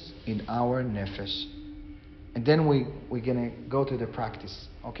 foundations in our nefesh. And then we're going to go to the practice.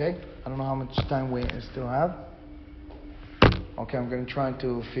 Okay? I don't know how much time we still have. Okay, I'm going to try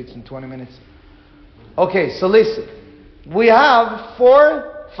to fit in 20 minutes. Okay, so listen. We have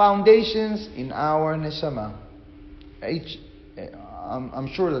 4 foundations in our neshama. I'm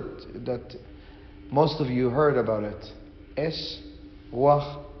sure that most of you heard about it. Esh,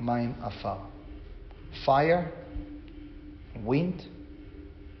 Ruach, Mayim, Afar. Fire, wind,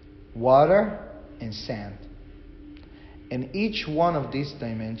 water, and sand. And each one of these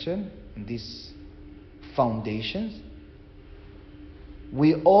dimensions, these foundations,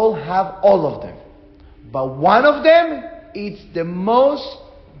 we all have all of them. But one of them, it's the most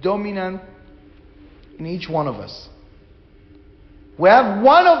dominant in each one of us. We have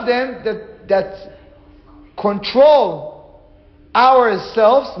one of them that control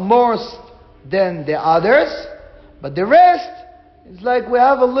ourselves more than the others, but the rest is like we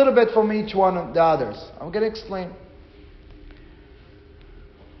have a little bit from each one of the others. I'm going to explain.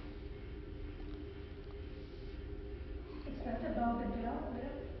 It's not about the bell,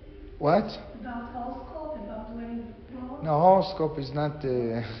 What? about horoscope, about when No, horoscope is not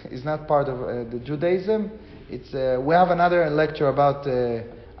part of the Judaism. It's we have another lecture about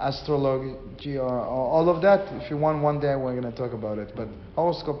astrology or all of that. If you want, one day we're going to talk about it. But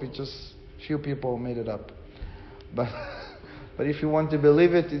horoscope is just few people made it up. But but if you want to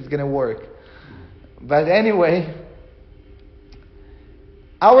believe it, it's going to work. But anyway,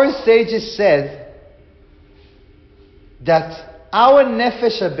 our sages said that our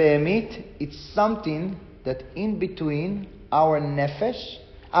nefesh habehemit, it's something that in between our nefesh,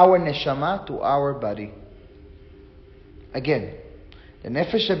 our neshama, to our body. Again, the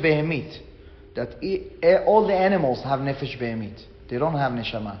nefesh habehemit, that all the animals have nefesh behemit. They don't have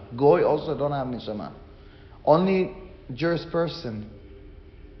neshama. Goy also don't have neshama. Only Jewish person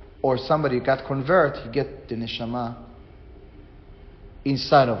or somebody who got convert, you get the neshama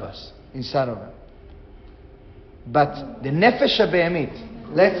inside of us, inside of it. But the nefesh habehemit,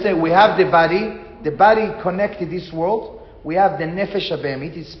 let's say we have the body connected to this world. We have the nefesh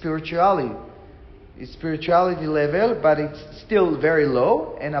habehemit, it's spirituality. It's spirituality level, but it's still very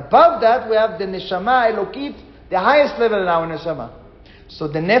low. And above that, we have the neshama elokit, the highest level in our neshama. So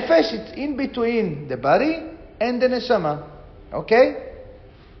the nefesh, it's in between the body and the neshama. Okay?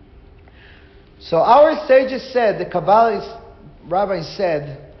 So our sages said, the Kabbalist rabbi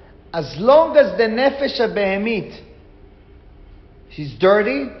said, as long as the nefesh habehemit is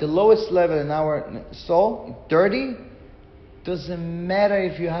dirty, the lowest level in our soul, dirty, doesn't matter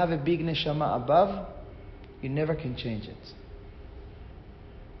if you have a big neshama above, you never can change it.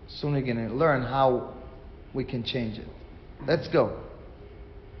 Soon we're going to learn how we can change it. Let's go.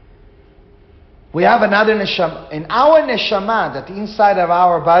 We have another neshama. In our neshama, that inside of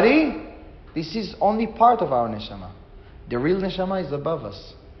our body, this is only part of our neshama. The real neshama is above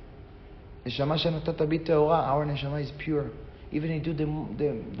us. Neshama shenatata bi teora, our neshama is pure. Even if you do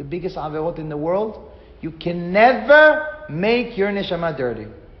the biggest averot in the world, you can never make your neshama dirty.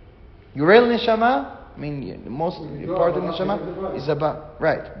 Your real neshama, I mean, the most part of neshama is about,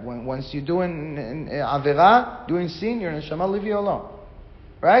 right. Once you do an avera, doing sin, your neshama leave you alone.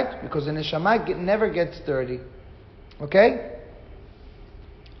 Right? Because the neshama never gets dirty. Okay?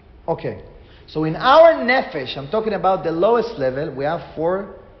 Okay. So in our nefesh, I'm talking about the lowest level, we have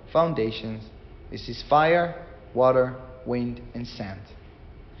 4 foundations. This is fire, water, wind, and sand.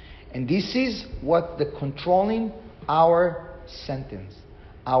 And this is what the controlling our sentence,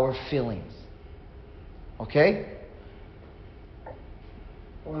 our feelings. Okay?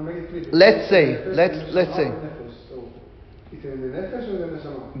 Let's say. It's in the nefesh or the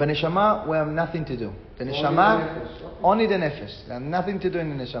neshama? But neshama, we have nothing to do. The neshama, only the nefesh. They have nothing to do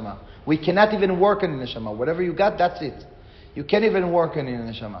in the neshama. We cannot even work in the neshama. Whatever you got, that's it. You can't even work in the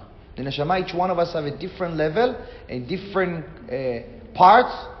neshama. The neshama, each one of us have a different level, and different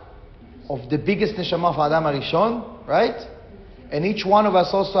parts of the biggest neshama of Adam HaRishon, right? And each one of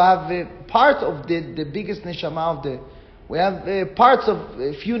us also have a part of the biggest neshama of the... We have parts of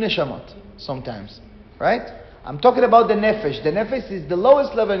a few neshamot sometimes, right? I'm talking about the nefesh. The nefesh is the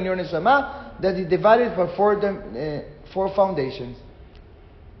lowest level in your neshama that is divided by four foundations.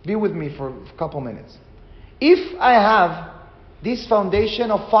 Be with me for a couple minutes. If I have this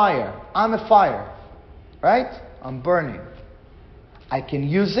foundation of fire, I'm a fire, right? I'm burning. I can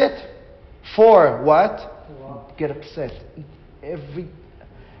use it for what? Get upset. Every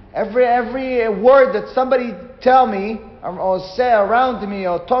word that somebody tell me or say around me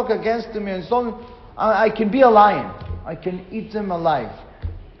or talk against me and so on, I can be a lion. I can eat them alive,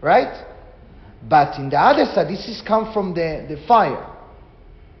 right? But in the other side, this is come from the fire.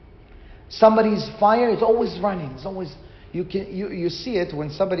 Somebody's fire is always running. It's always you see it when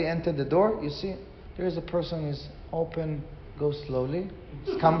somebody entered the door. You see there is a person who's open, go slowly.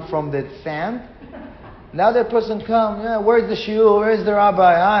 It's come from the sand. Now that person come, where's the shiur? Where's the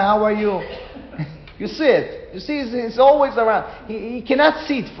rabbi? Hi, how are you? You see it. You see, it's always around. He cannot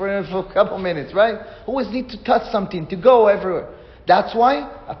sit for a couple minutes, right? Always need to touch something, to go everywhere. That's why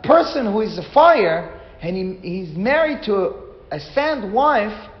a person who is a fire, and he's married to a sand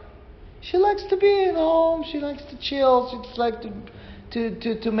wife, she likes to be at home, she likes to chill, she just likes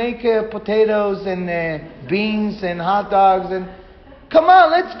to make potatoes and beans and hot dogs and... Come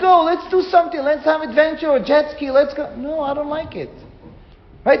on, let's go, let's do something, let's have adventure or jet ski, let's go. No, I don't like it.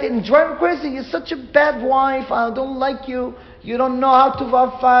 Right? And drive me crazy, you're such a bad wife, I don't like you, you don't know how to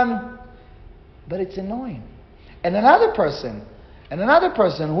have fun. But it's annoying. And another person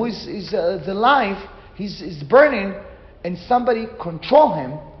who is alive, he's burning, and somebody control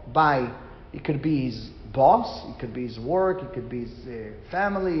him by, it could be his boss, it could be his work, it could be his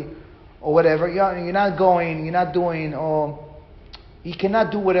family, or whatever. You're not going, you're not doing, or... He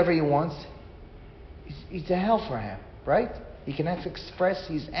cannot do whatever he wants. It's a hell for him, right? He cannot express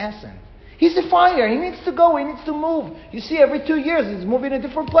his essence. He's a fire. He needs to go. He needs to move. You see, every 2 years he's moving a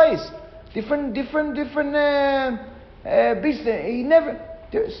different place, different business. He never.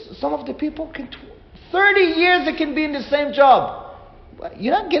 Some of the people can 30 years they can be in the same job.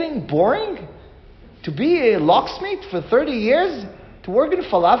 You're not getting boring to be a locksmith for 30 years to work in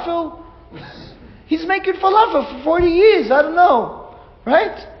falafel. He's making falafel for 40 years. I don't know.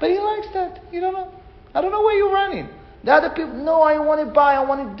 Right? But he likes that. You don't know. I don't know where you're running. The other people, no, I want to buy, I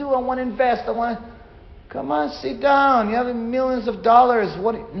want to do, I want to invest, I want to... Come on, sit down. You have millions of dollars.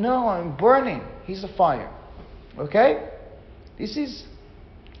 What? No, I'm burning. He's a fire. Okay? This is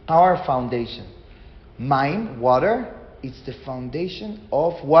our foundation. Mine, water, it's the foundation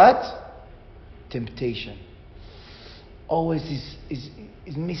of what? Temptation. Always is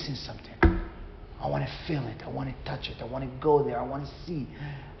missing something. I want to feel it. I want to touch it. I want to go there. I want to see.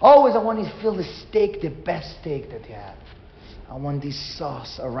 Always I want to feel the steak, the best steak that you have. I want this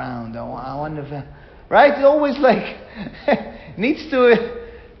sauce around. I want to... Right? It's always like... needs to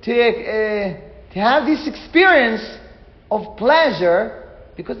have this experience of pleasure,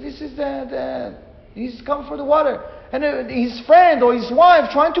 because this is he's come for the water. And his friend or his wife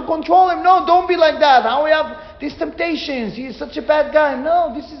trying to control him. No, don't be like that. How we have these temptations. He's such a bad guy.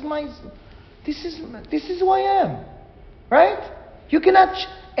 No, this is who I am. Right? You cannot...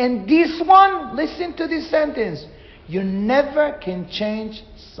 And this one, listen to this sentence. You never can change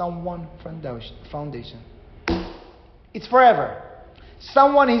someone's foundation. It's forever.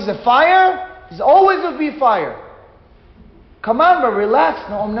 Someone is a fire, is always will be fire. Come on, but relax.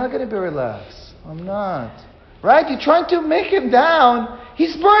 No, I'm not going to be relaxed. I'm not. Right? You're trying to make him down.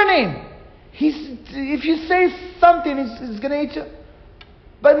 He's burning. If you say something, he's going to eat you.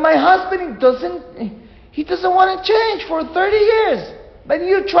 But my husband, he doesn't want to change for 30 years. But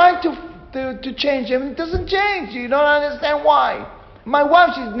you're trying to change him. It doesn't change. You don't understand why. My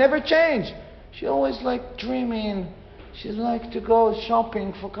wife, she's never changed. She always like dreaming. She like to go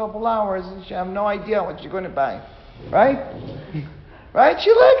shopping for a couple hours and she have no idea what she's going to buy. Right? Right? She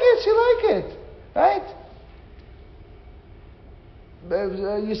like it. Right?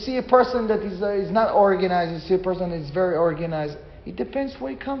 You see a person that is not organized. You see a person that is very organized. It depends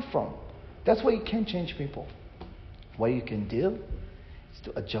where you come from. That's why you can't change people. What you can do is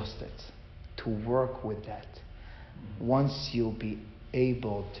to adjust it, to work with that. Once you'll be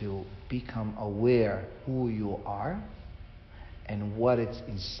able to become aware who you are and what is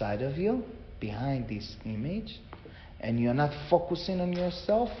inside of you, behind this image, and you're not focusing on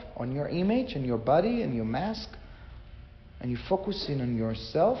yourself, on your image, and your body, and your mask, and you're focusing on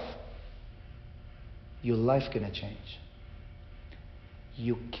yourself, your life gonna change.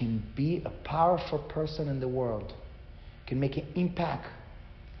 you can be a powerful person in the world. You can make an impact.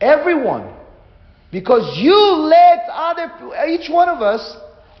 Everyone. Because you let each one of us,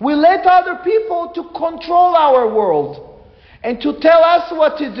 we let other people to control our world. And to tell us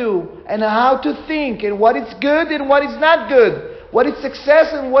what to do, and how to think, and what is good and what is not good. What is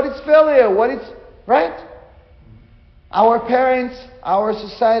success and what is failure. Right? Our parents, our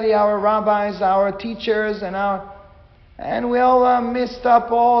society, our rabbis, our teachers, and we all messed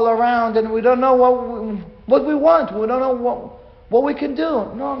up all around, and we don't know what we want. We don't know what we can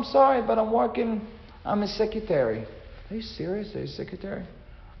do. No, I'm sorry, but I'm a secretary. Are you serious? Are you a secretary?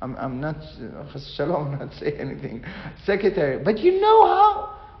 I'm not, Chas Shalom, not saying anything. Secretary. But you know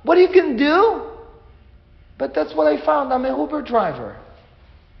what you can do? But that's what I found. I'm a Uber driver.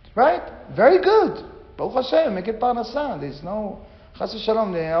 Right? Very good. Baruch Hashem, make it parnasah. There's no, Chas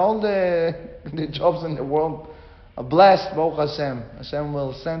Shalom, all the jobs in the world are blessed, Baruch Hashem. Hashem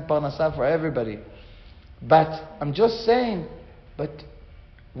will send parnasah for everybody. But I'm just saying,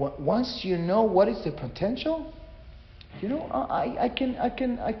 once you know what is the potential, I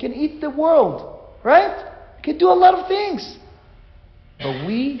can eat the world, right? I can do a lot of things. But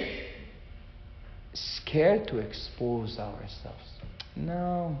we scared to expose ourselves.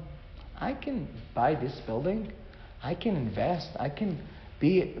 No, I can buy this building. I can invest. I can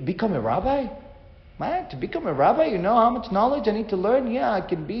become a rabbi. Man, to become a rabbi, you know how much knowledge I need to learn? Yeah, I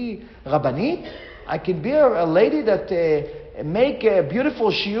can be rabbanit. I can be a lady that make a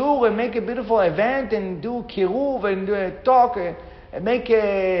beautiful shiur and make a beautiful event and do kiruv and do a talk and make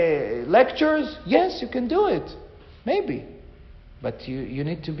lectures. Yes, you can do it. Maybe. But you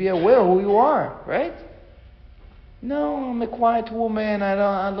need to be aware who you are, right? No, I'm a quiet woman. I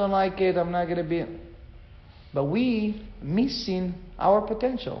don't like it. I'm not going to be. But we missing our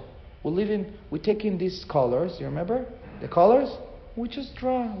potential. We're taking these colors. You remember the colors? We just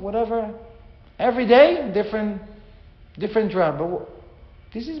draw whatever. Every day, different draw. But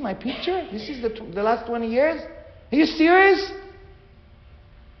this is my picture? This is the last 20 years? Are you serious?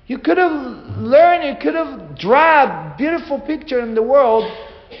 You could have learned, you could have drawn a beautiful picture in the world,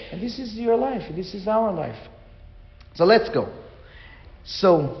 and this is your life, this is our life. So let's go.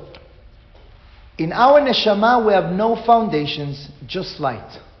 So, in our neshama we have no foundations, just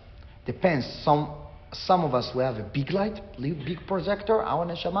light. Depends, some of us we have a big light, big projector, our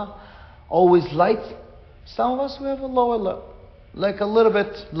neshama, always light. Some of us we have a lower, like a little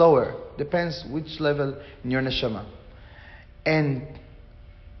bit lower. Depends which level in your neshama. And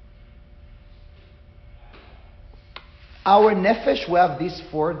our nefesh, we have these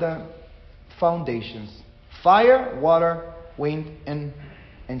four foundations: fire, water, wind, and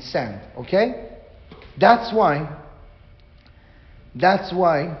sand. Okay? That's why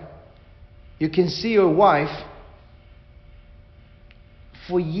you can see your wife,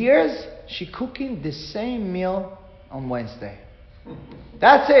 for years, she cooking the same meal on Wednesday.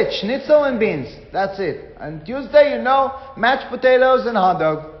 That's it. Schnitzel and beans. That's it. And Tuesday, mashed potatoes and hot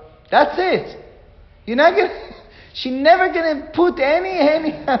dog. That's it. She never gonna put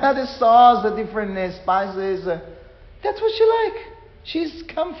any other sauce or different spices. That's what she like. She's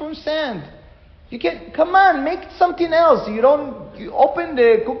come from sand. Come on, make something else. You open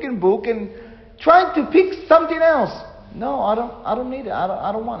the cooking book and try to pick something else. No, I don't need it.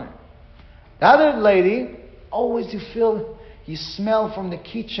 I don't want it. The other lady, always you smell from the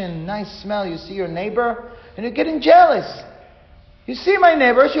kitchen, nice smell. You see your neighbor, and you're getting jealous. You see my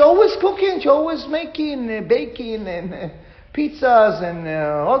neighbor, she always cooking, she always making, baking, and pizzas, and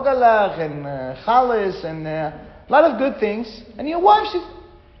rogalach, and chalas, and a lot of good things. And your wife,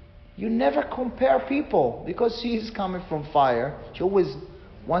 you never compare people, because she's coming from fire. She always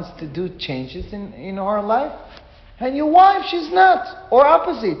wants to do changes in her life. And your wife, she's not, or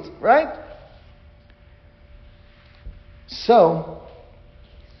opposite, right? So,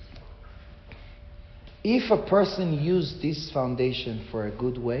 if a person use this foundation for a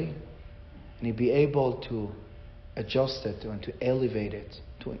good way, and he be able to adjust it and to elevate it,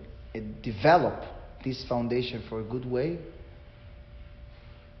 to develop this foundation for a good way,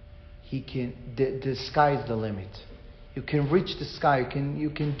 he can. The sky is the limit. You can reach the sky. You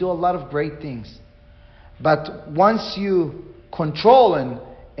can do a lot of great things. But once you control and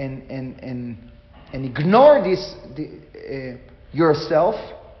ignore this yourself,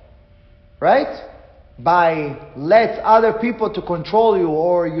 right? By let other people to control you,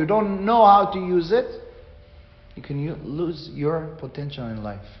 or you don't know how to use it, you can lose your potential in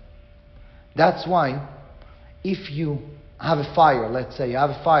life. That's why if you have a fire, let's say you have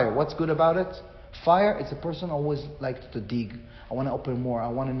a fire, what's good about it? Fire, it's a person who always likes to dig. I want to open more. I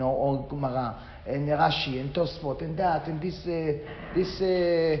want to know all Gemara and Rashi and Tosfot and that and this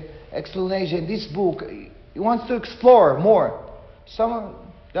explanation, this book. He wants to explore more.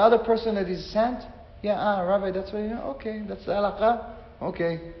 The other person that is sent, Rabbi, that's what you know. Okay, that's the halakha.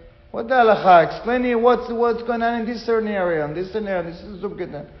 Okay, what the halakha? Explain me what's going on in this certain area, in this certain area. This is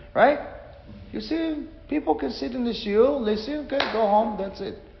good, right? You see, people can sit in the shiur, listen, okay, go home. That's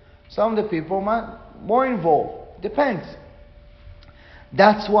it. Some of the people more involved. Depends.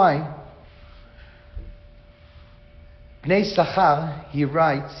 That's why Bnei Sachar, he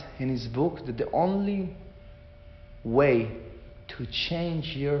writes in his book that the only way to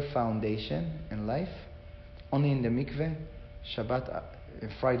change your foundation in life, only in the mikveh, Shabbat,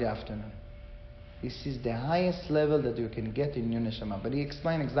 Friday afternoon. This is the highest level that you can get in your neshama. But he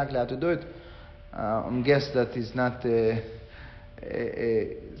explained exactly how to do it. I guess that is not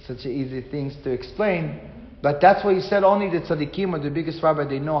such easy things to explain. But that's why he said only the tzaddikim or the biggest rabbi,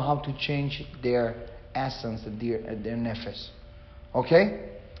 they know how to change their essence, their nefesh.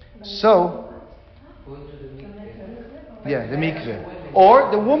 Okay? So, the mikveh. Or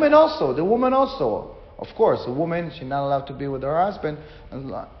the woman also. Of course, a woman, she's not allowed to be with her husband.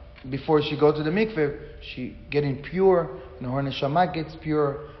 Before she go to the mikveh, she getting pure, and her neshama gets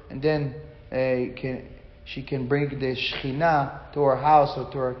pure, and then she can bring the Shekhinah to her house or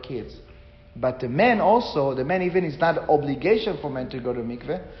to her kids. But the man even is not an obligation for men to go to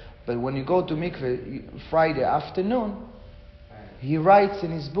mikveh, but when you go to mikveh Friday afternoon, he writes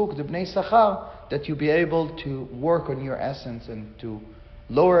in his book, the Bnei Sachar, that you'll be able to work on your essence and to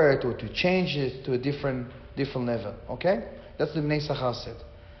lower it or to change it to a different level. Okay? That's the Bnei Sachar said.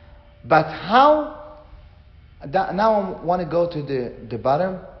 But how, now I want to go to the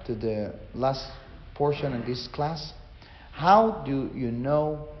bottom, to the last portion of this class. How do you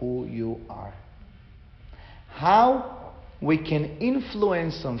know who you are? How we can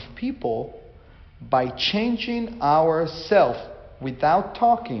influence on people by changing ourselves without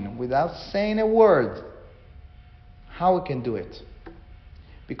talking, without saying a word. How we can do it?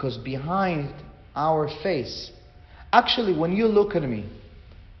 Because behind our face, actually when you look at me,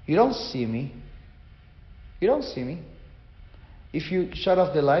 you don't see me. You don't see me. If you shut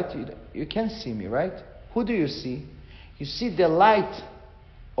off the light, you can't see me, right? Who do you see? You see the light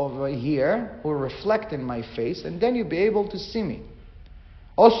over here will reflect in my face, and then you'll be able to see me.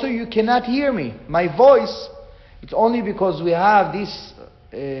 Also, you cannot hear me. My voice, it's only because we have these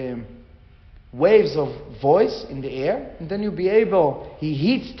waves of voice in the air, and then you'll be able, he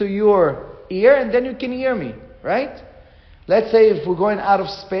hits to your ear, and then you can hear me, right? Let's say if we're going out of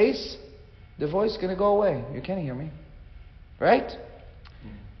space, the voice is going to go away. You can't hear me. Right?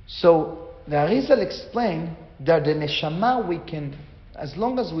 So, the Arizal explained that the neshama, we can, as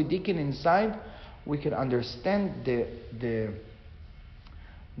long as we dig in inside, we can understand the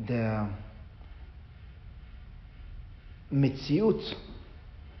mitziut.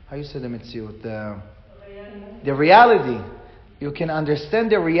 How you say the mitziut? The reality. You can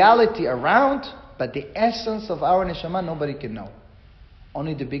understand the reality around, but the essence of our neshama, nobody can know.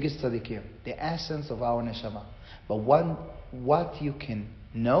 Only the biggest tzaddikim. The essence of our neshama. But what you can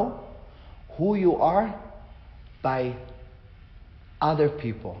know, who you are, by other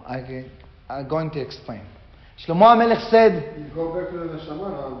people. I'm going to explain. Shlomo HaMelech said... You go back to the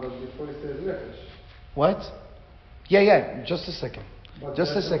neshama now, but before he says nefesh. What? Yeah, just a second.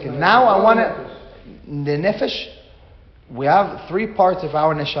 Now I want to... The nefesh, we have 3 parts of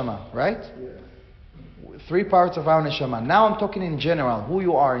our neshama, right? Yeah. 3 parts of our neshama. Now I'm talking in general, who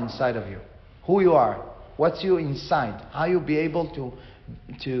you are inside of you. Who you are. What's you inside. How you be able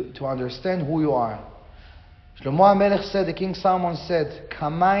to understand who you are. Shlomo HaMelech said, the King Solomon said,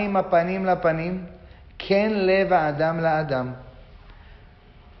 Kamayim apanim lapanim, ken lev adam la'adam.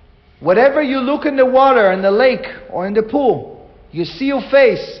 Whatever you look in the water, in the lake, or in the pool, you see your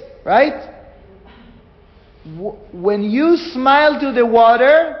face, right? When you smile to the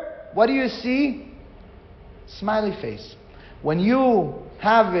water, what do you see? Smiley face. When you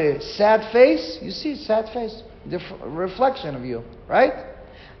have a sad face, you see a sad face. The reflection of you, right?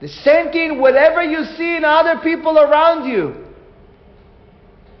 The same thing, whatever you see in other people around you.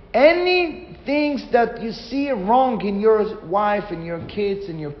 Any things that you see wrong in your wife and your kids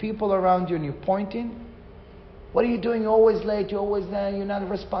and your people around you and you're pointing, what are you doing? You're always late, you're always there, you're not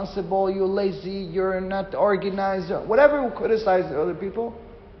responsible, you're lazy, you're not organized, whatever we criticize other people,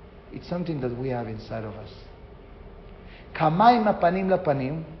 it's something that we have inside of us. Kamayim apanim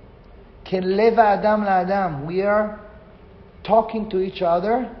lapanim, ken leva adam la'adam. We are talking to each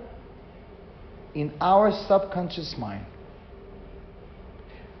other in our subconscious mind.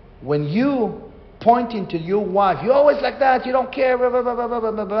 When you pointing to your wife, you're always like that, you don't care, blah, blah, blah, blah,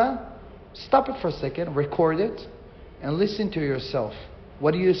 blah, blah, blah. Stop it for a second, record it, and listen to yourself.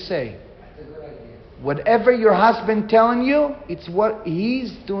 What do you say? That's a good idea. Whatever your husband telling you, it's what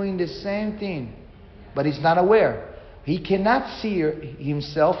he's doing the same thing. But he's not aware. He cannot see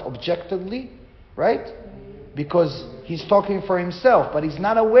himself objectively, right? Because he's talking for himself. But he's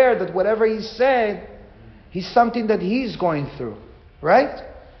not aware that whatever he said, is something that he's going through, right?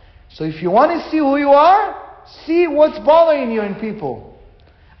 So if you want to see who you are, see what's bothering you in people.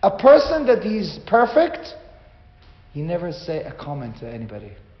 A person that is perfect, he never say a comment to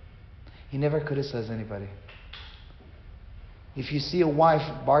anybody. He never criticizes anybody. If you see a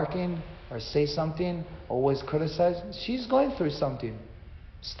wife barking or say something, always criticize, she's going through something.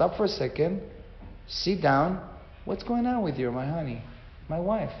 Stop for a second, sit down. What's going on with you, my honey, my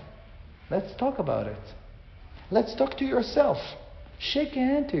wife? Let's talk about it. Let's talk to yourself. Shake a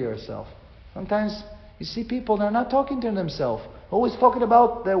hand to yourself. Sometimes you see people, they're not talking to themselves. Always talking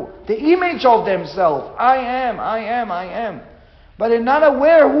about the image of themselves. I am. But they're not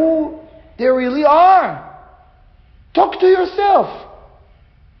aware who they really are. Talk to yourself.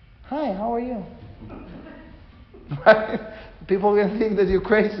 Hi, how are you? Right? People can think that you're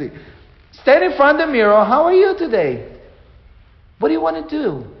crazy. Stand in front of the mirror. How are you today? What do you want to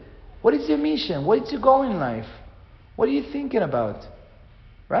do? What is your mission? What is your goal in life? What are you thinking about?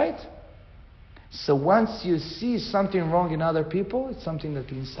 Right? So once you see something wrong in other people, it's something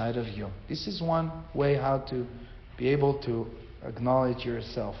that's inside of you. This is one way how to be able to acknowledge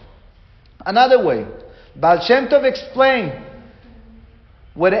yourself. Another way, Baal Shem Tov explained,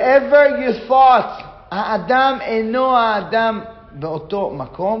 whatever you thought, האדם אינו האדם באותו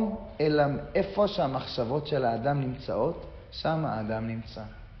מקום, אלא איפה שהמחשבות של האדם נמצאות, שם האדם נמצא.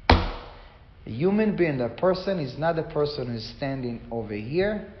 A human being, a person is not a person who is standing over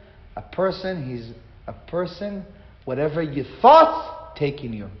here. A person is a person, whatever you thought,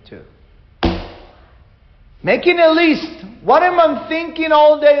 taking you to. Making a list. What am I thinking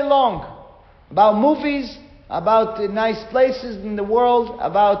all day long? About movies, about nice places in the world,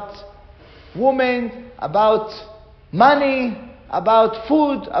 about women, about money, about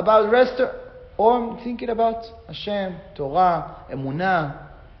food, about restaurant. Or I'm thinking about Hashem, Torah, Emunah,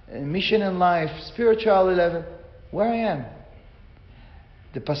 mission in life, spiritual level. Where I am.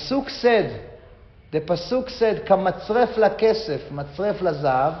 The pasuk said, "Kamatzref lakesef, matzref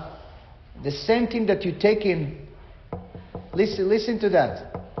lazav." The same thing that you take in. Listen to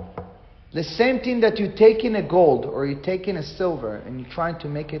that. The same thing that you take in a gold or you take in a silver and you're trying to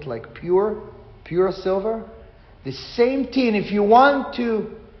make it like pure silver. The same thing. If you want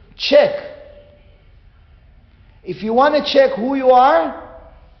to check who you are,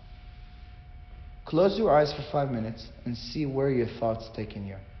 close your eyes for 5 minutes and see where your thoughts taking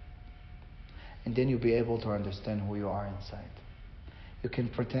you. And then you'll be able to understand who you are inside. You can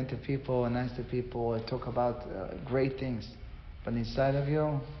pretend to people and nice to people and talk about great things. But inside of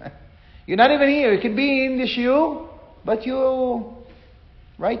you, you're not even here. You can be in the shiur, but you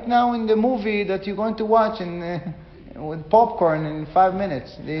right now in the movie that you're going to watch with popcorn in 5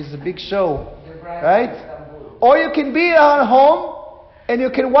 minutes. There's a big show. Right? Or you can be at home and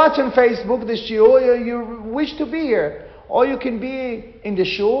you can watch on Facebook the shiur, you wish to be here. Or you can be in the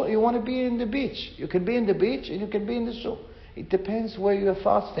shul, you want to be in the beach. You can be in the beach and you can be in the shul. It depends where your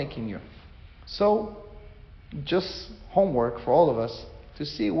thoughts taking you. So, just homework for all of us to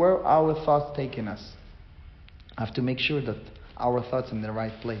see where our thoughts taking us. I have to make sure that our thoughts are in the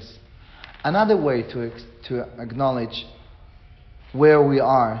right place. Another way to acknowledge where we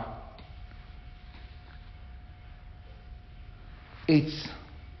are, it's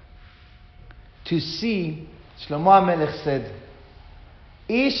to see, Shlomo HaMelech said,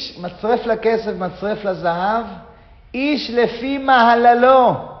 Ish matzref lakesef matzref lazahav, Ish lefi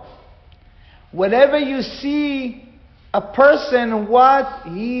mahalalo. Whatever you see a person, what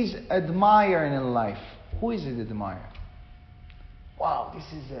he's admiring in life. Who is it admire? Wow, this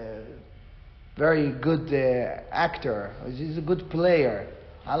is a very good actor. He's a good player.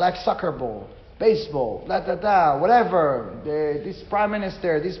 I like soccer ball, baseball, whatever. This prime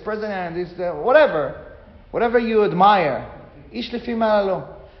minister, this president, whatever. Whatever you admire. Ish lefi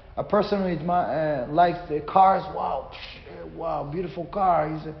mahalalo. A person who likes the cars, wow, beautiful car,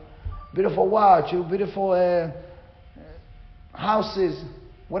 he's a beautiful watch, beautiful houses,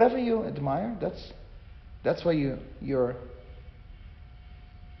 whatever you admire, that's where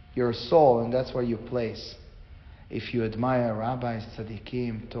your soul, and that's where you place. If you admire rabbis,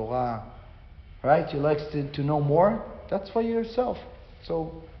 tzaddikim, Torah, right? You like to know more. That's for yourself.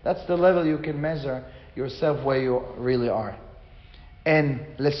 So that's the level you can measure yourself where you really are. And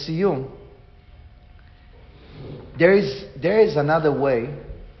lessiyum, There is another way.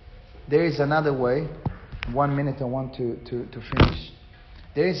 There is another way. 1 minute, I want to finish.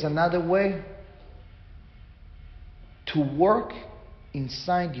 There is another way to work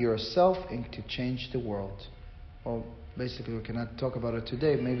inside yourself and to change the world. Well, basically, we cannot talk about it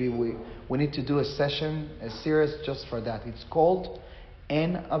today. Maybe we need to do a session, a series just for that. It's called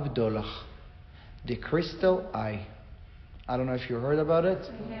En Abdolach, the crystal eye. I don't know if you heard about it.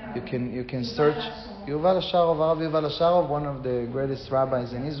 Yeah. You can search Yuval Hasharov, Rav Yuval Hasharov, one of the greatest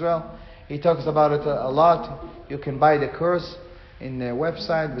rabbis in Israel. He talks about it a lot. You can buy the course in the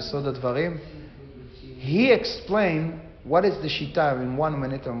website Besod HaDvarim. He explained what is the shita in 1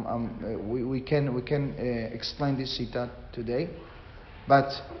 minute. We can explain this shita today,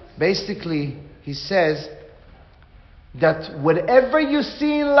 but basically he says that whatever you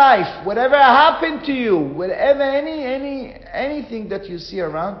see in life, whatever happened to you, whatever anything that you see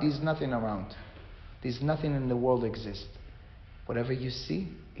around, there's nothing around. There's nothing in the world exists. Whatever you see,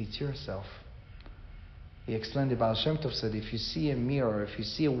 it's yourself. He explained, the Baal Shem Tov said, if you see a mirror, if you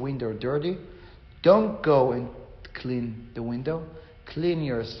see a window dirty, don't go and clean the window. Clean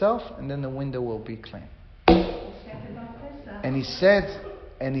yourself, and then the window will be clean. And he said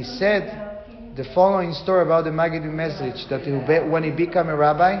the following story about the Maggid Mezrich, that when he became a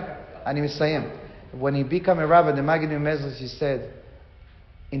rabbi, when he became a rabbi, the Maggid Mezrich, he said,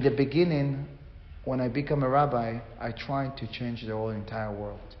 in the beginning, when I became a rabbi, I tried to change the whole entire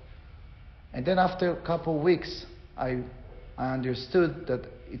world. And then after a couple of weeks, I understood that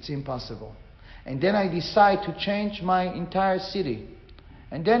it's impossible. And then I decided to change my entire city.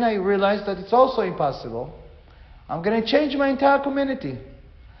 And then I realized that it's also impossible. I'm going to change my entire community.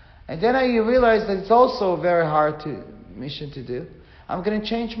 And then I realized that it's also a very hard mission to do. I'm going to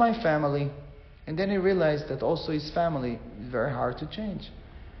change my family. And then he realized that also his family is very hard to change.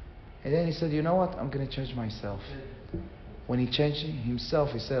 And then he said, you know what? I'm going to change myself. When he changed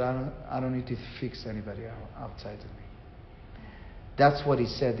himself, he said, I don't need to fix anybody outside of me. That's what he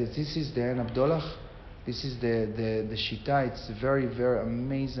said. This is the En Abdolach. This is the Shita. It's a very, very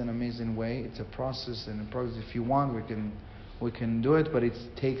amazing way. It's a process, and a process. If you want, we can do it, but it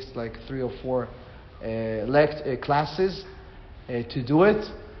takes like 3 or 4 classes to do it.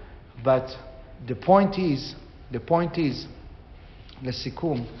 But the point is,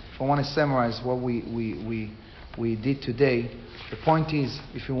 Lesikum, if I want to summarize what we did today, the point is,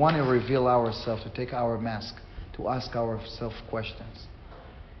 if we want to reveal ourselves, to take our mask, to ask ourselves questions.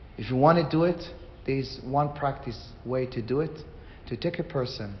 If you want to do it, there's one practice way to do it, to take a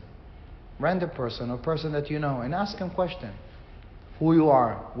person, random person, or person that you know, and ask him a question. Who you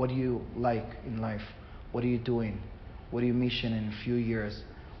are, what do you like in life, what are you doing, what are your mission in a few years,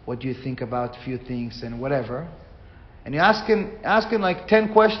 what do you think about a few things, and whatever. And you ask him like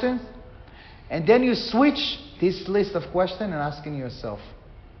 10 questions, and then you switch this list of questions and asking yourself.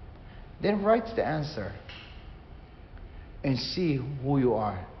 Then write the answer and see who you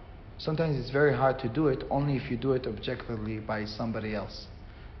are. Sometimes it's very hard to do it, only if you do it objectively by somebody else.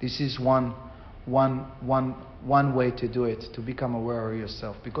 This is one way to do it, to become aware of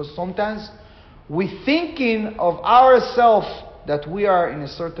yourself. Because sometimes we're thinking of ourselves that we are in a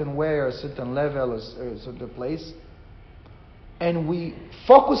certain way, or a certain level, or a certain place, and we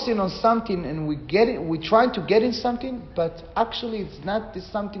focusing on something, and we trying to get in something, but actually it's not this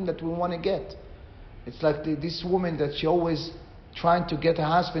something that we want to get. It's like this woman that she always trying to get a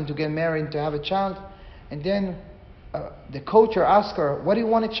husband, to get married, to have a child, and then the coach asked her, "What do you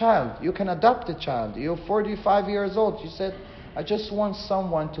want a child? You can adopt a child. You're 45 years old." She said, "I just want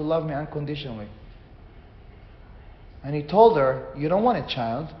someone to love me unconditionally." And he told her, "You don't want a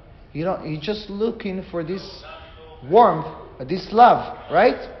child. You're just looking for this warmth, this love,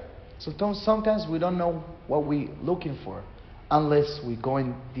 right?" So sometimes we don't know what we're looking for unless we're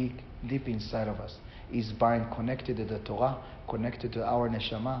going deep inside of us. Is by connected to the Torah, connected to our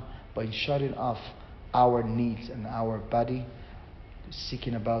neshama, by shutting off our needs and our body,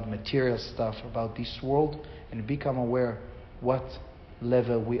 seeking about material stuff, about this world, and become aware what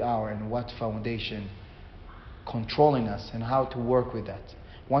level we are and what foundation controlling us and how to work with that.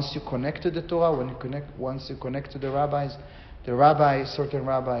 Once you connect to the Torah, once you connect to the rabbis, certain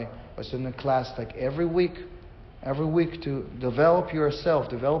rabbi, or certain class, like every week to develop yourself,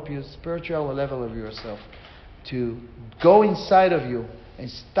 develop your spiritual level of yourself, to go inside of you and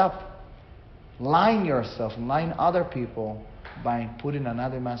stop lying yourself, lying other people by putting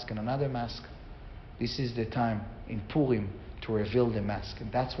another mask and another mask. This is the time in Purim to reveal the mask.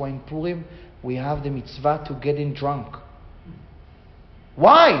 And that's why in Purim we have the mitzvah to get in drunk.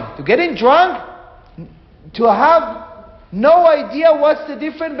 Why? To get in drunk? To have No idea what's the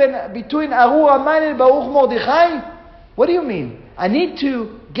difference between Arur Haman and Baruch Mordechai? What do you mean? I need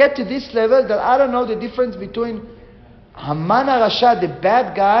to get to this level that I don't know the difference between Haman HaRasha, the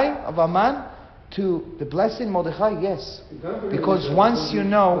bad guy of Haman, to the blessed Mordechai? Yes. Because once you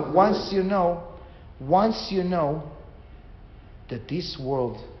know that this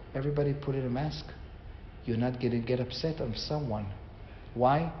world, everybody put in a mask, you're not going to get upset on someone.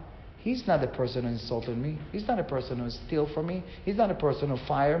 Why? He's not a person who insulted me. He's not a person who steal from me. He's not a person who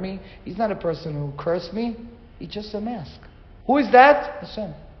fire me. He's not a person who cursed me. He's just a mask. Who is that?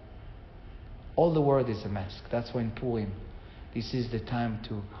 Hashem. All the world is a mask. That's why in Purim, this is the time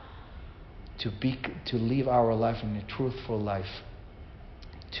to live our life in a truthful life.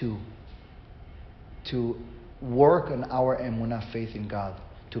 To work on our emunah, faith in God.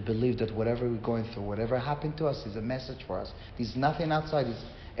 To believe that whatever we're going through, whatever happened to us is a message for us. There's nothing outside.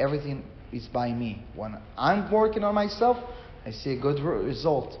 Everything is by me. When I'm working on myself, I see a good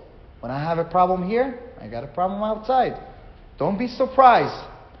result. When I have a problem here, I got a problem outside. Don't be surprised.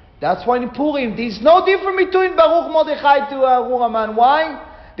 That's why in Purim, there's no difference between Baruch Mordechai to Arur Haman.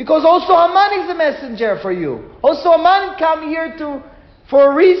 Why? Because also Haman is a messenger for you. Also Haman come here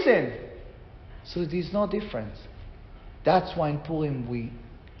for a reason. So there's no difference. That's why in Purim we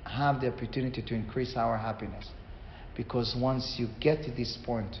have the opportunity to increase our happiness. Because once you get to this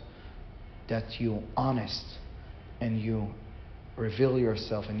point that you're honest and you reveal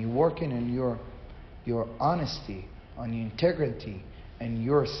yourself and you're working on your honesty, on your integrity, and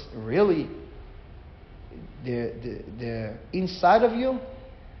you're really the inside of you,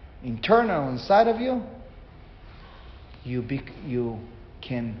 internal inside of you, you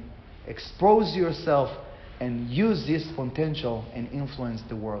can expose yourself and use this potential and influence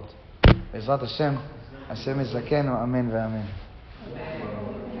the world. Bezrat Hashem, Hashem Yizakenu, Amen ve'amen.